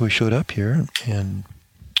so we showed up here and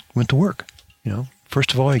went to work.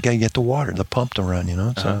 First of all, you got to get the water, the pump to run.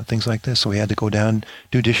 So things like this. So we had to go down,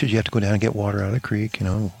 do dishes. You have to go down and get water out of the creek.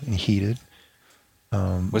 And heat it.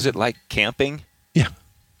 Was it like camping? Yeah,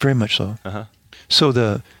 very much so. Uh-huh. So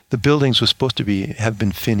the buildings was supposed to have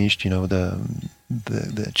been finished.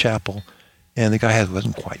 The chapel, and the guy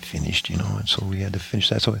wasn't quite finished. And so we had to finish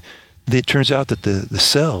that. So it turns out that the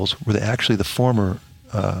cells were actually the former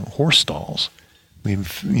horse stalls. We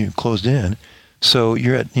closed in. So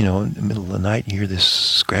you're at, in the middle of the night, you hear this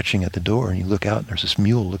scratching at the door, and you look out, and there's this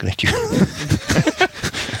mule looking at you.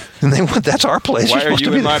 And that's our place. Why are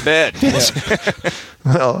you in my bed? Yes.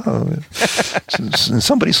 Well,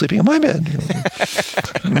 somebody's sleeping in my bed.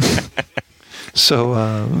 So,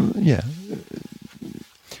 yeah.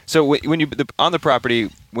 So when you on the property,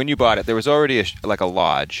 when you bought it, there was already a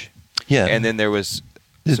lodge. Yeah. And then there was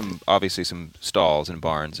obviously some stalls and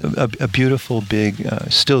barns. A beautiful big,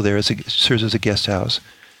 still there, serves as a guest house.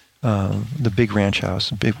 The big ranch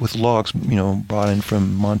house, big with logs, brought in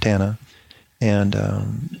from Montana, and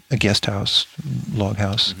a guest house, log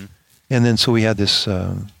house. Mm-hmm. And then so we had this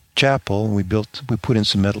chapel, and we put in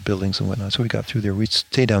some metal buildings and whatnot. So we got through there. We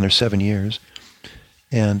stayed down there 7 years,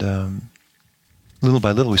 and little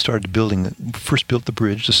by little we started first built the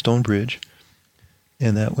bridge, the stone bridge.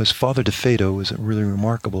 And that was Father de Fado, was a really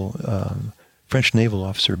remarkable French naval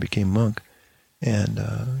officer, became monk, and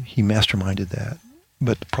he masterminded that.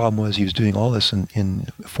 But the problem was he was doing all this in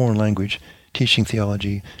foreign language, teaching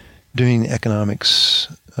theology, doing economics,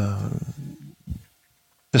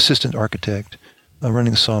 assistant architect,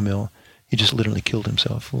 running a sawmill. He just literally killed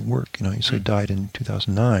himself with work. So he died in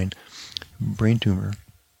 2009, brain tumor.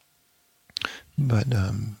 But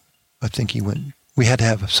I think he went. We had to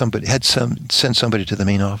have send somebody to the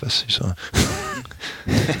main office. So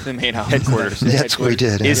the main office. Headquarters. That's what we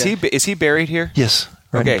did. Is he buried here? Yes.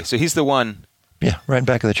 Right. Okay, so he's the one. Yeah, right in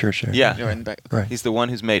back of the church there. Yeah, right in the back. Right. He's the one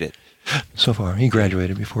who's made it. So far, he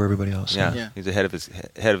graduated before everybody else. Yeah. He's ahead of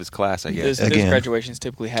his class, I guess. Those graduations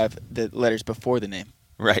typically have the letters before the name.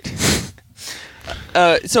 Right.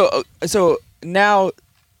 So now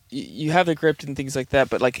you have the crypt and things like that,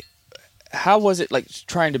 but how was it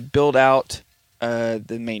trying to build out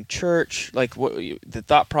the main church? The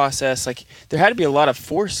thought process? There had to be a lot of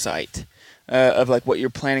foresight of what you're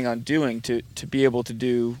planning on doing to be able to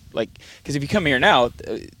do because if you come here now,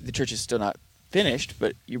 the church is still not finished,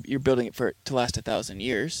 but you're building it to last 1,000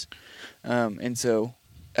 years, and so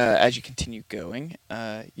as you continue going,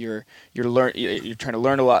 you're trying to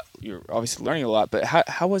learn a lot. You're obviously learning a lot, but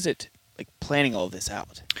how was it planning all this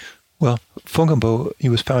out? Well, Fongambo, it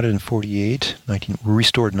was founded in 48,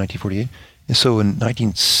 restored in 1948. And so in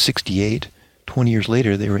 1968, 20 years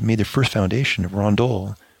later, they made their first foundation of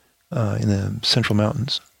Rondol in the Central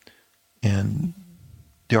Mountains. And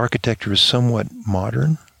the architecture is somewhat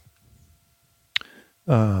modern,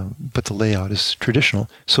 but the layout is traditional.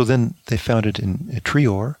 So then they founded in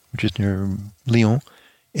Trior, which is near Lyon,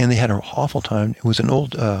 And they had an awful time. It was an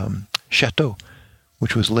old chateau,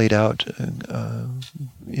 which was laid out,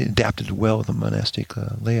 adapted well with the monastic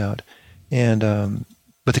layout. And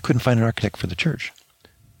but they couldn't find an architect for the church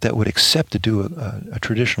that would accept to do a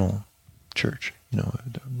traditional church. You know,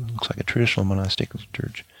 it looks like a traditional monastic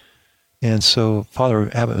church. And so Father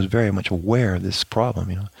Abbott was very much aware of this problem,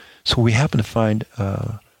 you know. So we happened to find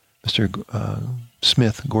Mr.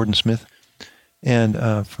 Smith, Gordon Smith,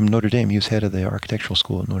 and from Notre Dame. He was head of the architectural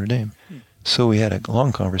school at Notre Dame. So we had a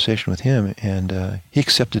long conversation with him, and he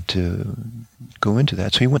accepted to go into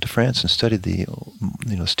that. So he went to France and studied the,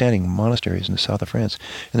 standing monasteries in the south of France.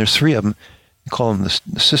 And there's 3 of them. They call them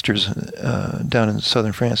the sisters down in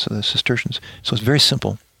southern France, the Cistercians. So it's very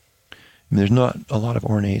simple. I mean, there's not a lot of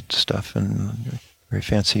ornate stuff and very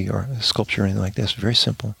fancy or sculpture or anything like this. Very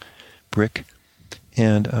simple, brick.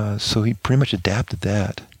 And so he pretty much adapted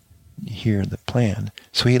that here, the plan.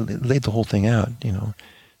 So he laid the whole thing out, you know.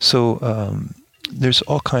 So there's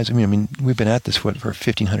all kinds of, I mean, we've been at this for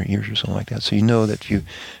 1,500 years or something like that. So you know that if you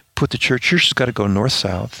put the church has got to go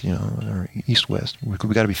north-south, you know, or east-west. We've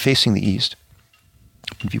got to be facing the east.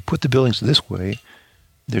 If you put the buildings this way,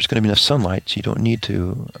 there's going to be enough sunlight, so you don't need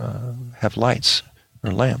to have lights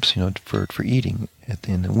or lamps, you know, for eating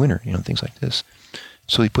in the winter, you know, things like this.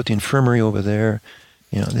 So you put the infirmary over there.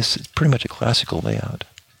 You know, this is pretty much a classical layout.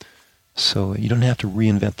 So you don't have to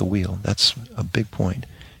reinvent the wheel. That's a big point.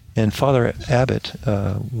 And Father Abbott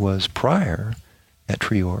was prior at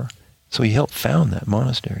Trior, so he helped found that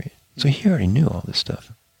monastery. So he already knew all this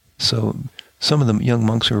stuff. So some of the young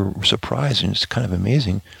monks were surprised, and it's kind of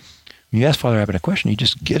amazing. When you ask Father Abbott a question, he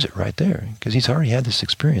just gives it right there, because he's already had this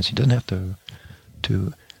experience. He doesn't have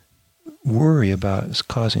to worry about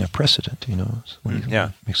causing a precedent, you know, when he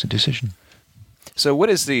makes a decision. So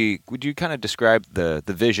would you kind of describe the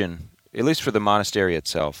vision, at least for the monastery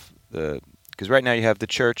itself? Because right now you have the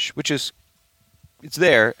church, which it's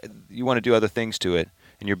there. You want to do other things to it,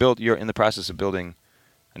 and you're in the process of building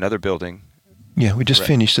another building. Yeah, we just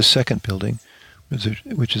finished the second building,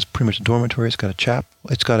 which is pretty much a dormitory. It's got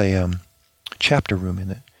a chapter room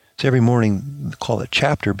in it. So every morning they call it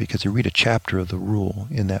chapter because they read a chapter of the rule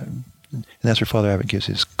in that, and that's where Father Abbott gives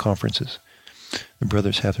his conferences. The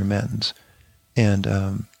brothers have their matins, and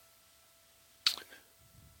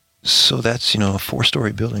so that's, you know, a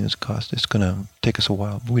 4-story building. It's going to take us a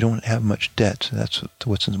while. But we don't have much debt. So that's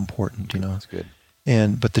what's important, you know. That's good.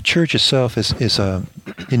 But the church itself is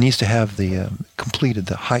it needs to have completed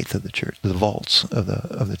the height of the church, the vaults of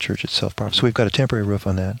the church itself. So we've got a temporary roof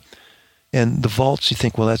on that, and the vaults. You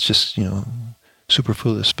think, well, that's just, you know,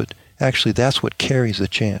 superfluous, but actually that's what carries the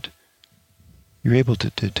chant. You're able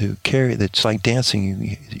to carry. It's like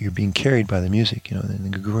dancing. You're being carried by the music. You know, in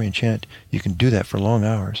the Gregorian chant, you can do that for long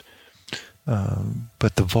hours.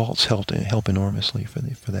 But the vaults help enormously for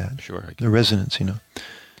that. Sure. The resonance, you know,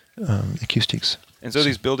 acoustics. And so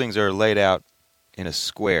these buildings are laid out in a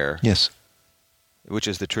square. Yes. Which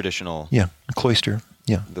is the traditional. Yeah, a cloister.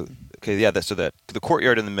 Yeah. So the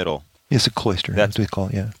courtyard in the middle. It's a cloister. That's what we call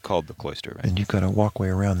it. Yeah. Called the cloister, right? And you've got a walkway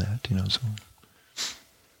around that, you know. So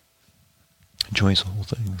it joins the whole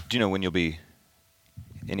thing. Do you know when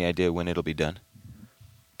any idea when it'll be done?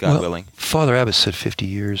 God willing. Father Abbott said 50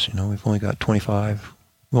 years. You know, we've only got 25.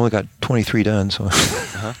 We've only got 23 done. So.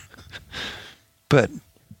 But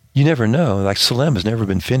you never know. Like Salem has never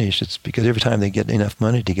been finished. It's because every time they get enough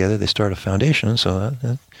money together, they start a foundation. So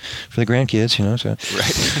for the grandkids, you know. So. Right.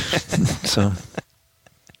 So.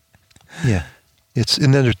 Yeah,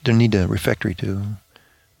 and then they need a refectory too,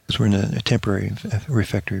 because we're in a temporary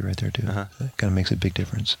refectory right there too. That kind of makes a big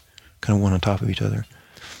difference. Kind of one on top of each other.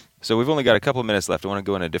 So we've only got a couple of minutes left. I want to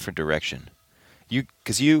go in a different direction.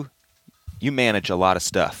 Because you manage a lot of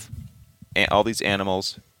stuff, all these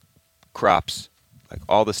animals, crops, like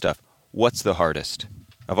all the stuff. What's the hardest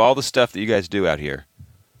of all the stuff that you guys do out here?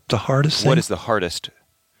 The hardest thing? What is the hardest?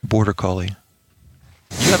 Border collie.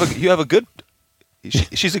 You have a good.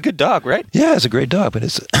 She's a good dog, right? Yeah, it's a great dog, but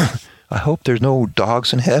it's. I hope there's no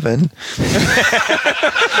dogs in heaven.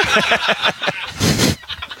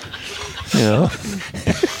 You know.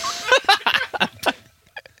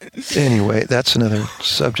 Anyway, that's another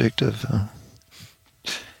subject of.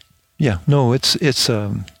 It's.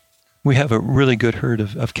 We have a really good herd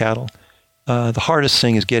of cattle. The hardest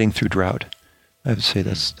thing is getting through drought. I would say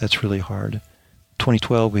that's really hard.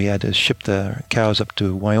 2012, we had to ship the cows up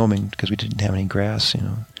to Wyoming because we didn't have any grass, you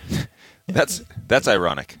know. That's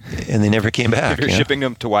ironic. And they never came back. You're shipping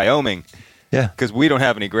them to Wyoming. Yeah. Because we don't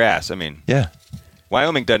have any grass. I mean. Yeah.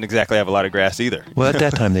 Wyoming doesn't exactly have a lot of grass either. Well, at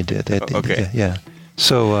that time they did. Okay. Yeah.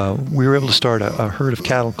 So we were able to start a herd of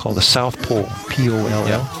cattle called the South Pole,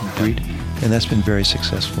 P-O-L-L breed. and that's been very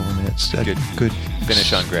successful. I mean, it's a good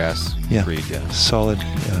finish on grass. Yeah, breed, yeah. Solid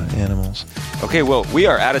animals. Okay, well, we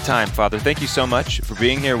are out of time, Father. Thank you so much for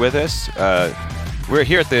being here with us. We're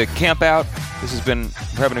here at the camp out. We're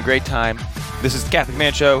having a great time. This is the Catholic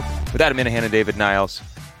Man Show with Adam Minahan and David Niles.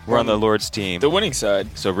 We're on the Lord's team. The winning side.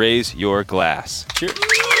 So raise your glass. Cheers.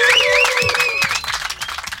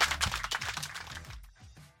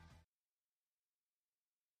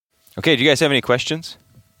 Okay, do you guys have any questions?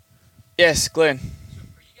 Yes, Glenn. Is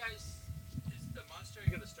the monastery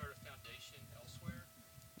going to start a foundation elsewhere?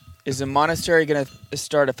 Is the monastery going to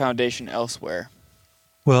start a foundation elsewhere?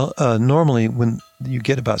 Well, normally when you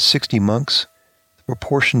get about 60 monks, the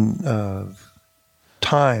proportion of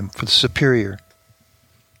time for the superior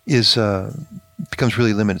becomes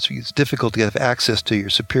really limited. So it's difficult to have access to your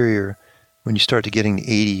superior when you start to getting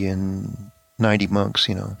 80 and 90 monks,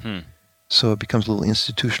 So it becomes a little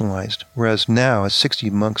institutionalized. Whereas now, at 60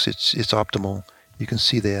 monks, it's optimal. You can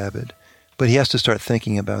see the abbot. But he has to start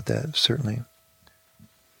thinking about that, certainly.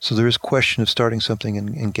 So there is a question of starting something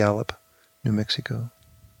in Gallup, New Mexico.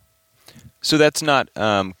 So that's not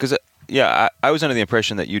because I was under the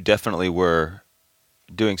impression that you definitely were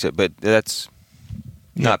doing so, but that's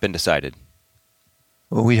not been decided.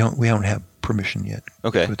 Well, we don't have permission yet.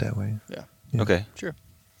 Okay, put it that way. Yeah. Okay. Sure.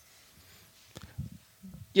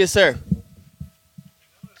 Yes, sir.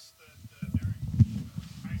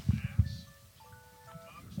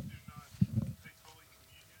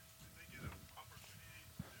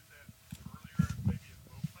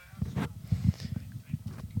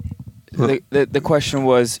 The question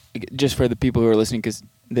was, just for the people who are listening, because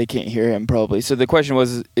they can't hear him probably. So the question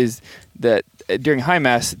is that during High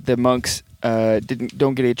Mass, the monks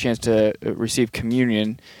don't get a chance to receive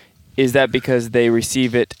communion. Is that because they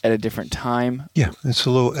receive it at a different time? Yeah, it's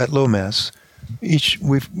at low Mass.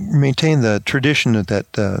 We've maintained the tradition that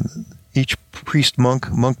each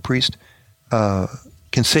monk priest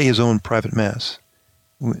can say his own private Mass.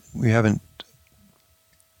 We haven't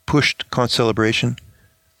pushed concelebration.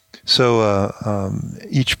 So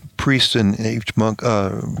each priest and each monk,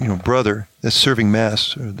 brother that's serving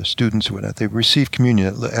Mass, or the students or whatnot, they receive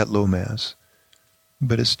communion at low Mass.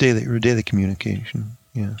 But it's daily communication,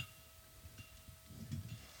 yeah.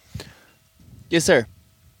 Yes, sir.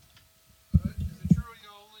 Is it true you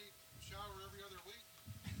only shower every other week?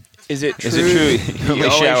 Is it true you you only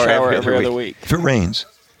shower every other week? If it rains.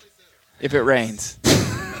 If it rains.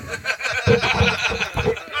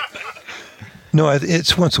 No,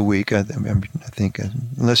 it's once a week. I think,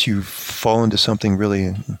 unless you fall into something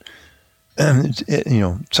really,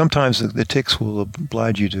 sometimes the ticks will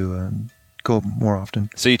oblige you to go more often.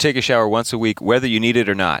 So you take a shower once a week, whether you need it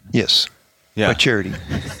or not. Yes. Yeah. By charity.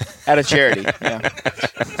 Out of charity. Yeah.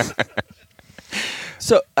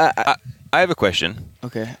 So I have a question.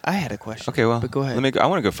 okay, I had a question. Okay, well, but go ahead. I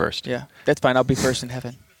want to go first. Yeah, that's fine. I'll be first in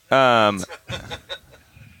heaven.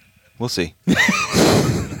 We'll see.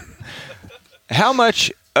 How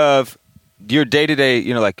much of your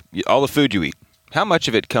day-to-day, like all the food you eat, how much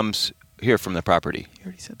of it comes here from the property? You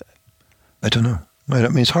already said that. I don't know. I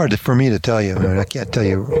mean, it's hard for me to tell you. I can't tell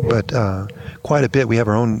you, but quite a bit. We have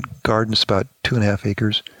our own garden. It's about 2.5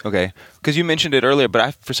 acres. Okay, because you mentioned it earlier,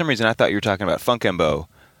 but for some reason I thought you were talking about Funkembo.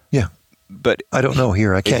 Yeah. But I don't know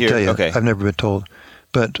here. I can't tell you. Okay. I've never been told.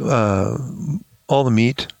 But all the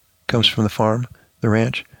meat comes from the farm, the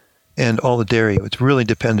ranch, and all the dairy. It's really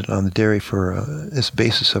dependent on the dairy for its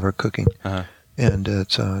basis of our cooking. Uh-huh. And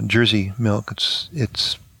it's Jersey milk.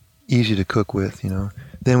 It's easy to cook with,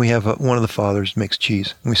 Then we have one of the fathers makes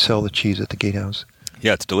cheese. And we sell the cheese at the gatehouse.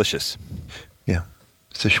 Yeah, it's delicious. Yeah.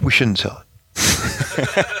 So we shouldn't sell it.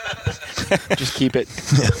 Just keep it.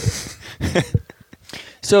 Yeah.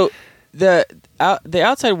 So the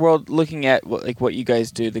outside world, looking at what you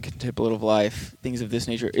guys do, the contemplative life, things of this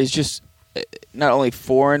nature, is just not only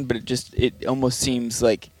foreign, but it almost seems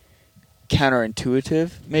like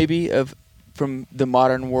counterintuitive, maybe from the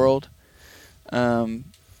modern world.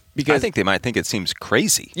 Because I think they might think it seems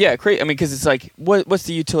crazy. Yeah, crazy. I mean, because it's like, what's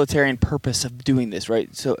the utilitarian purpose of doing this,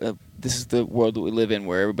 right? So this is the world that we live in,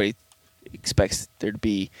 where everybody expects there to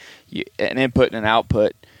be an input and an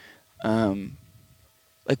output.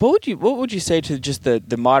 What would you say to just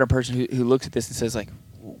the modern person who looks at this and says, like,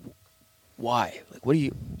 why? Like,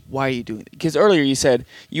 why are you doing it? Because earlier you said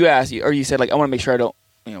like, I want to make sure I don't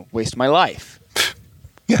waste my life.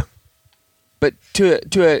 Yeah. But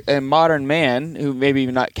to a modern man who maybe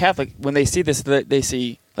even not Catholic, when they see this, they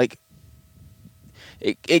see like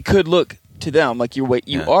it could look to them like you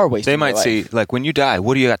are wasting. They might your life. see like, when you die,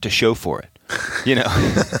 what do you got to show for it?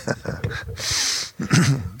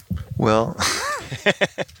 Well,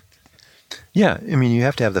 Yeah, I mean, you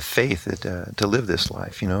have to have the faith that, to live this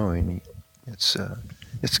life, I mean, it's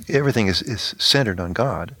everything is centered on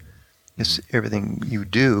God. It's everything you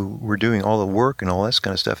do. We're doing all the work and all this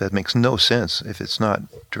kind of stuff. That makes no sense if it's not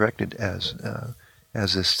directed as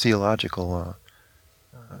this theological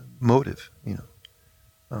motive.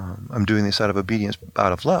 I'm doing this out of obedience,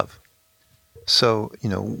 out of love. So,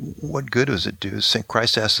 what good does it do?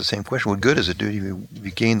 Christ asked the same question. What good does it do you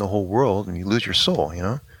gain the whole world and you lose your soul,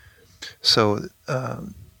 So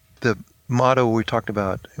the motto we talked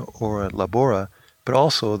about, ora labora, but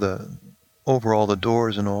also the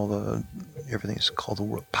doors and everything is called the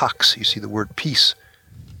word pax. You see the word peace.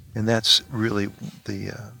 And that's really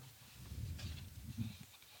the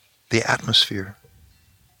atmosphere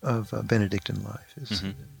of Benedictine life, is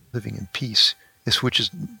living in peace. Which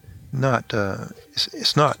is not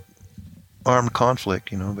it's not armed conflict,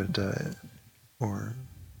 but or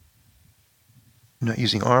not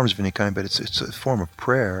using arms of any kind, but it's a form of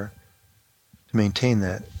prayer to maintain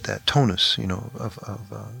that tonus, of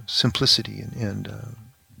simplicity and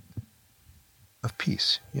of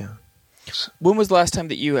peace. Yeah. When was the last time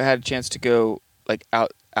that you had a chance to go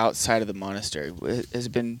outside of the monastery? Has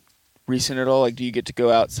it been recent at all? Do you get to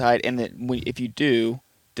go outside? And then if you do,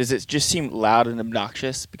 does it just seem loud and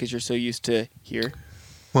obnoxious because you're so used to here?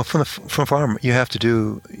 Well, from farm, you have to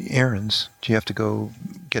do errands. You have to go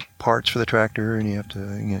get parts for the tractor, and you have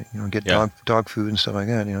to get dog food and stuff like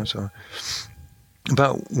that. So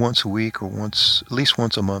about once a week or at least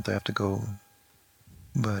once a month, I have to go.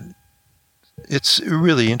 But it's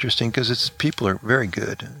really interesting because people are very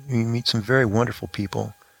good. You meet some very wonderful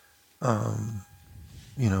people.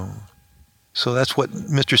 So that's what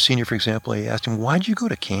Mr. Senior, for example, I asked him, why did you go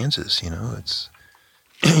to Kansas? It's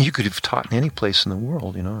you could have taught in any place in the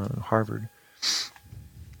world, Harvard.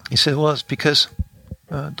 He said, well, it's because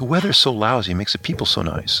the weather's so lousy, it makes the people so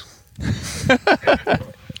nice.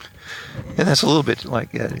 And that's a little bit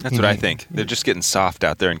like that. That's what I think. They're just getting soft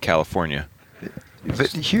out there in California.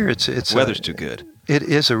 But here it's the weather's too good. It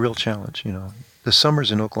is a real challenge, The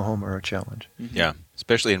summers in Oklahoma are a challenge. Yeah,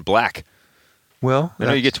 especially in black. Well, I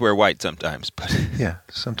know you get to wear white sometimes, but yeah,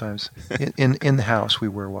 sometimes in the house we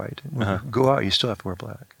wear white. When you go out, you still have to wear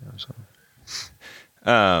black.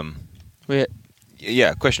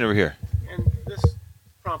 Yeah, question over here. And this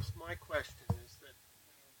prompts my question: is that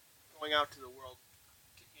going out to the world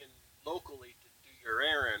locally to do your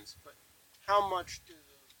errands, but how much do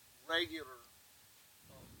the regular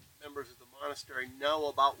members of the monastery know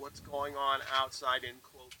about what's going on outside in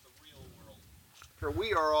quote the real world? For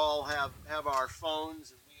we are all have our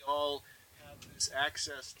phones, and we all have this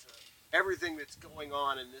access to everything that's going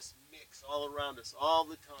on in this mix all around us all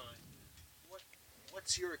the time.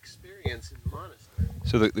 What's your experience in the monastery?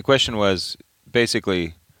 So the question was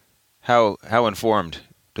basically how informed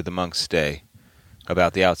do the monks stay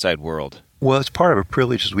about the outside world? Well, it's part of a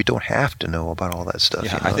privilege is we don't have to know about all that stuff.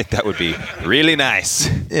 Yeah, I think that would be really nice.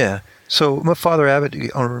 Yeah. So my Father Abbott,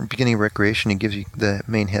 on beginning of recreation, he gives you the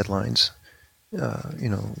main headlines.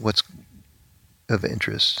 What's of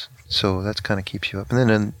interest. So that kind of keeps you up. And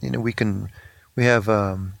then, we have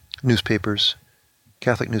newspapers,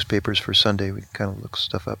 Catholic newspapers for Sunday. We can kind of look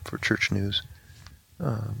stuff up for church news.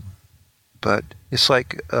 But it's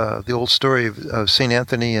like the old story of St.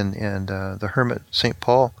 Anthony and the hermit, St.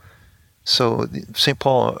 Paul. So St.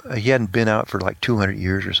 Paul, he hadn't been out for like 200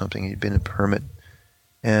 years or something. He'd been a hermit.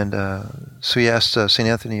 And so he asked St.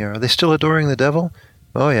 Anthony, are they still adoring the devil?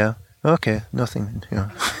 Oh, yeah. Okay, nothing,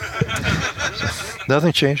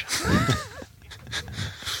 nothing changed.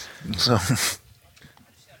 So,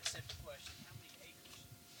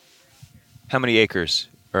 how many acres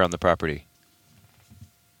are on the property?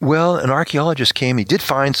 Well, an archaeologist came. He did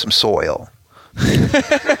find some soil.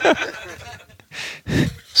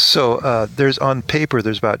 So there's on paper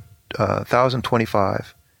there's about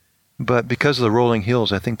 1,025, but because of the rolling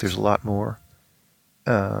hills, I think there's a lot more.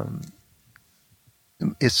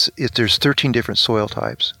 There's 13 different soil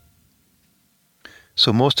types.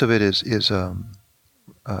 So most of it is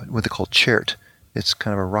what they call chert. It's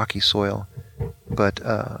kind of a rocky soil, but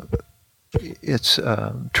it's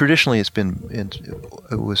traditionally it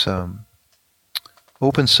was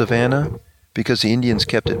open savanna because the Indians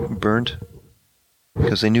kept it burnt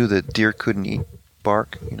because they knew that deer couldn't eat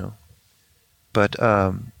bark, But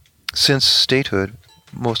since statehood,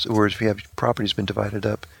 if you have property's been divided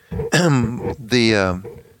up, the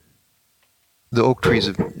oak trees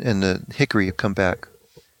and the hickory have come back,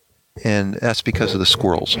 and that's because of the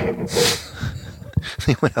squirrels.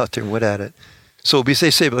 They went out there and went at it. So they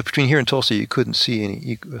say, but between here and Tulsa, you couldn't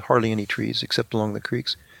see hardly any trees except along the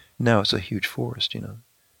creeks. Now it's a huge forest,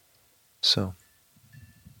 So.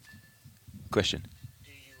 Question.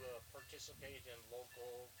 Do you participate in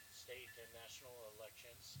local, state, and national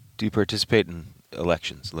elections? Do you participate in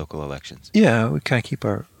elections, local elections? Yeah, we kind of keep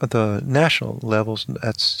the national levels.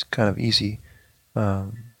 That's kind of easy.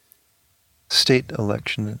 State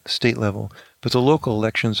election, state level, but the local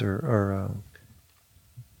elections are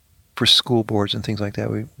for school boards and things like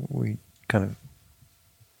that. We kind of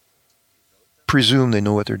presume they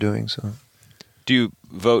know what they're doing. So, do you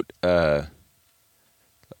vote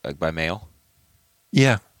like by mail?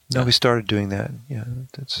 Yeah, no, Yeah. we started doing that. Yeah,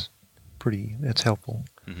 that's helpful.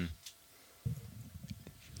 Mm-hmm.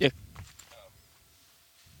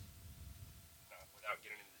 Without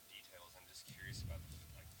getting into the details, I'm just curious about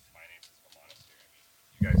like the finances of a monastery. I mean,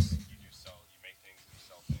 you make things and you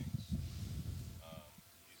sell things. You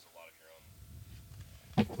use a lot of your own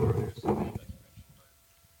produce that you mentioned, but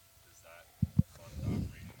does that fund the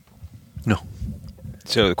operation? No.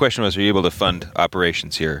 So the question was, are you able to fund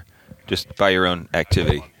operations here just by your own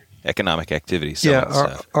activity, economic activity? Yeah,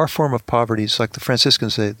 selling stuff? our form of poverty is like the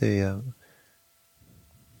Franciscans. They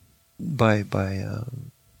by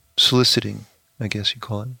soliciting, I guess you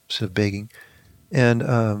call it, instead of begging. And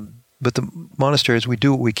but the monasteries, we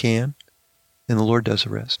do what we can, and the Lord does the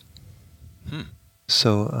rest.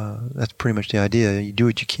 So that's pretty much the idea. You do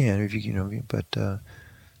what you can, But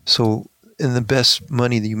so, and the best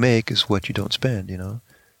money that you make is what you don't spend.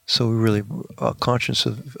 So we really are conscious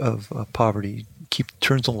of poverty.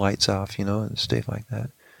 Turns the lights off, and stuff like that.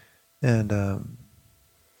 And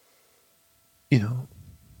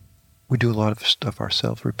we do a lot of stuff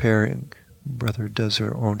ourselves, repairing. Brother does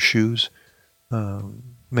our own shoes,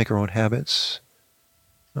 make our own habits,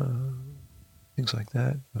 things like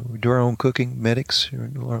that. We do our own cooking, medics,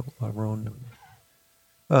 our own.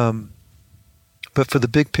 But for the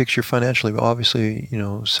big picture financially, obviously,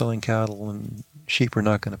 selling cattle and sheep are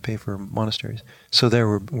not going to pay for monasteries. So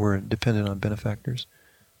there we're dependent on benefactors.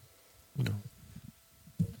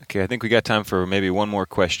 Okay, I think we got time for maybe one more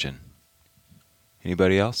question.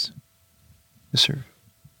 Anybody else? Yes, sir.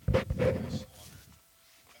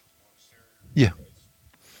 Yeah.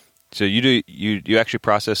 So you actually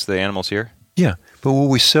process the animals here? Yeah, but what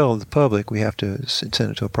we sell to the public, we have to send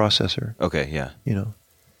it to a processor. Okay, yeah.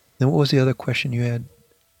 Then what was the other question you had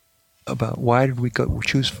about why did we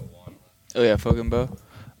choose? Oh yeah, Fogambo.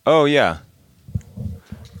 Oh yeah.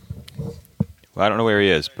 Well, I don't know where he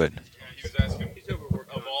is, but Yeah, he was asking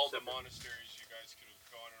of all the monasteries you guys could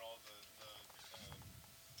have gone and all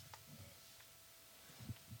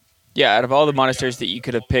Yeah, out of all the monasteries that you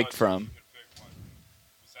could have picked from.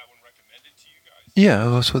 was that one recommended to you guys?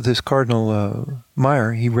 Yeah, so this Cardinal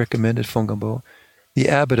Meyer, he recommended Fogambo. The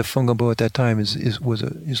abbot of Fogambo at that time is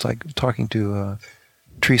like talking to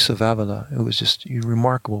Teresa of Avila. It was just a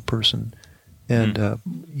remarkable person, and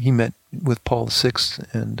he met with Paul VI,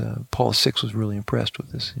 and Paul VI was really impressed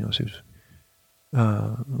with this. So he was,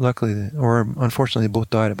 luckily, or unfortunately, they both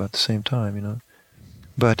died about the same time.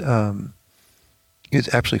 But it's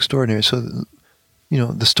absolutely extraordinary. So,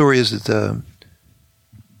 the story is that the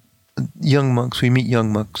young monks, we meet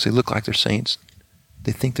young monks, they look like they're saints.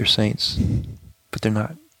 They think they're saints, but they're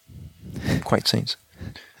not quite saints.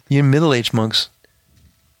 Middle-aged monks,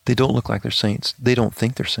 they don't look like they're saints. They don't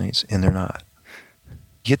think they're saints, and they're not.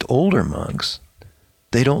 You get older monks,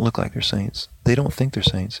 they don't look like they're saints. They don't think they're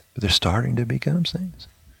saints, but they're starting to become saints.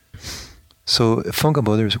 So at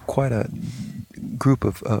Fogambo, there was quite a group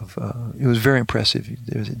of it was very impressive.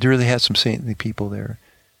 They really had some saintly people there,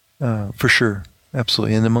 for sure,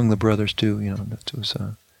 absolutely, and among the brothers too. That was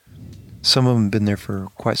some of them had been there for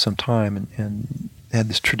quite some time and had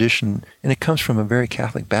this tradition, and it comes from a very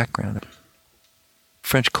Catholic background.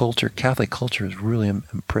 French culture, Catholic culture is really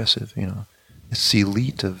impressive. It's the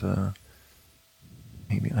elite of.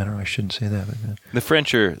 Maybe I don't know. I shouldn't say that, but the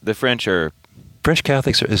French are French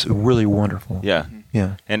Catholics is really wonderful. Yeah.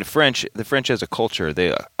 Yeah. And the French as a culture,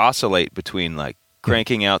 they oscillate between like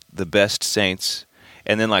cranking out the best saints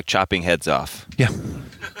and then like chopping heads off. Yeah.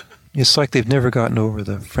 It's like they've never gotten over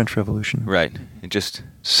the French Revolution. Right.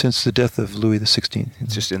 Since the death of Louis XVI.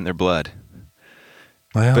 It's just in their blood.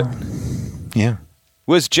 Well, yeah.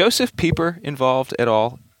 Was Joseph Pieper involved at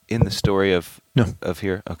all in the story of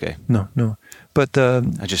here? Okay. No. But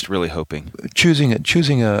I'm just really hoping.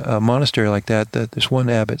 Choosing a monastery like that this one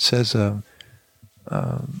abbot says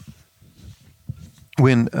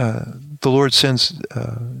when the Lord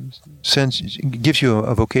gives you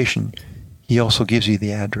a vocation, He also gives you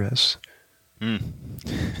the address.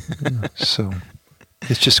 So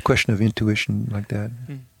it's just a question of intuition like that.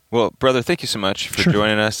 Well, brother, thank you so much for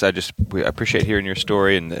joining us. I appreciate hearing your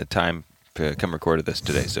story and the time to come record this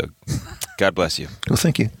today. So God bless you. Well,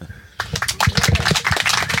 thank you.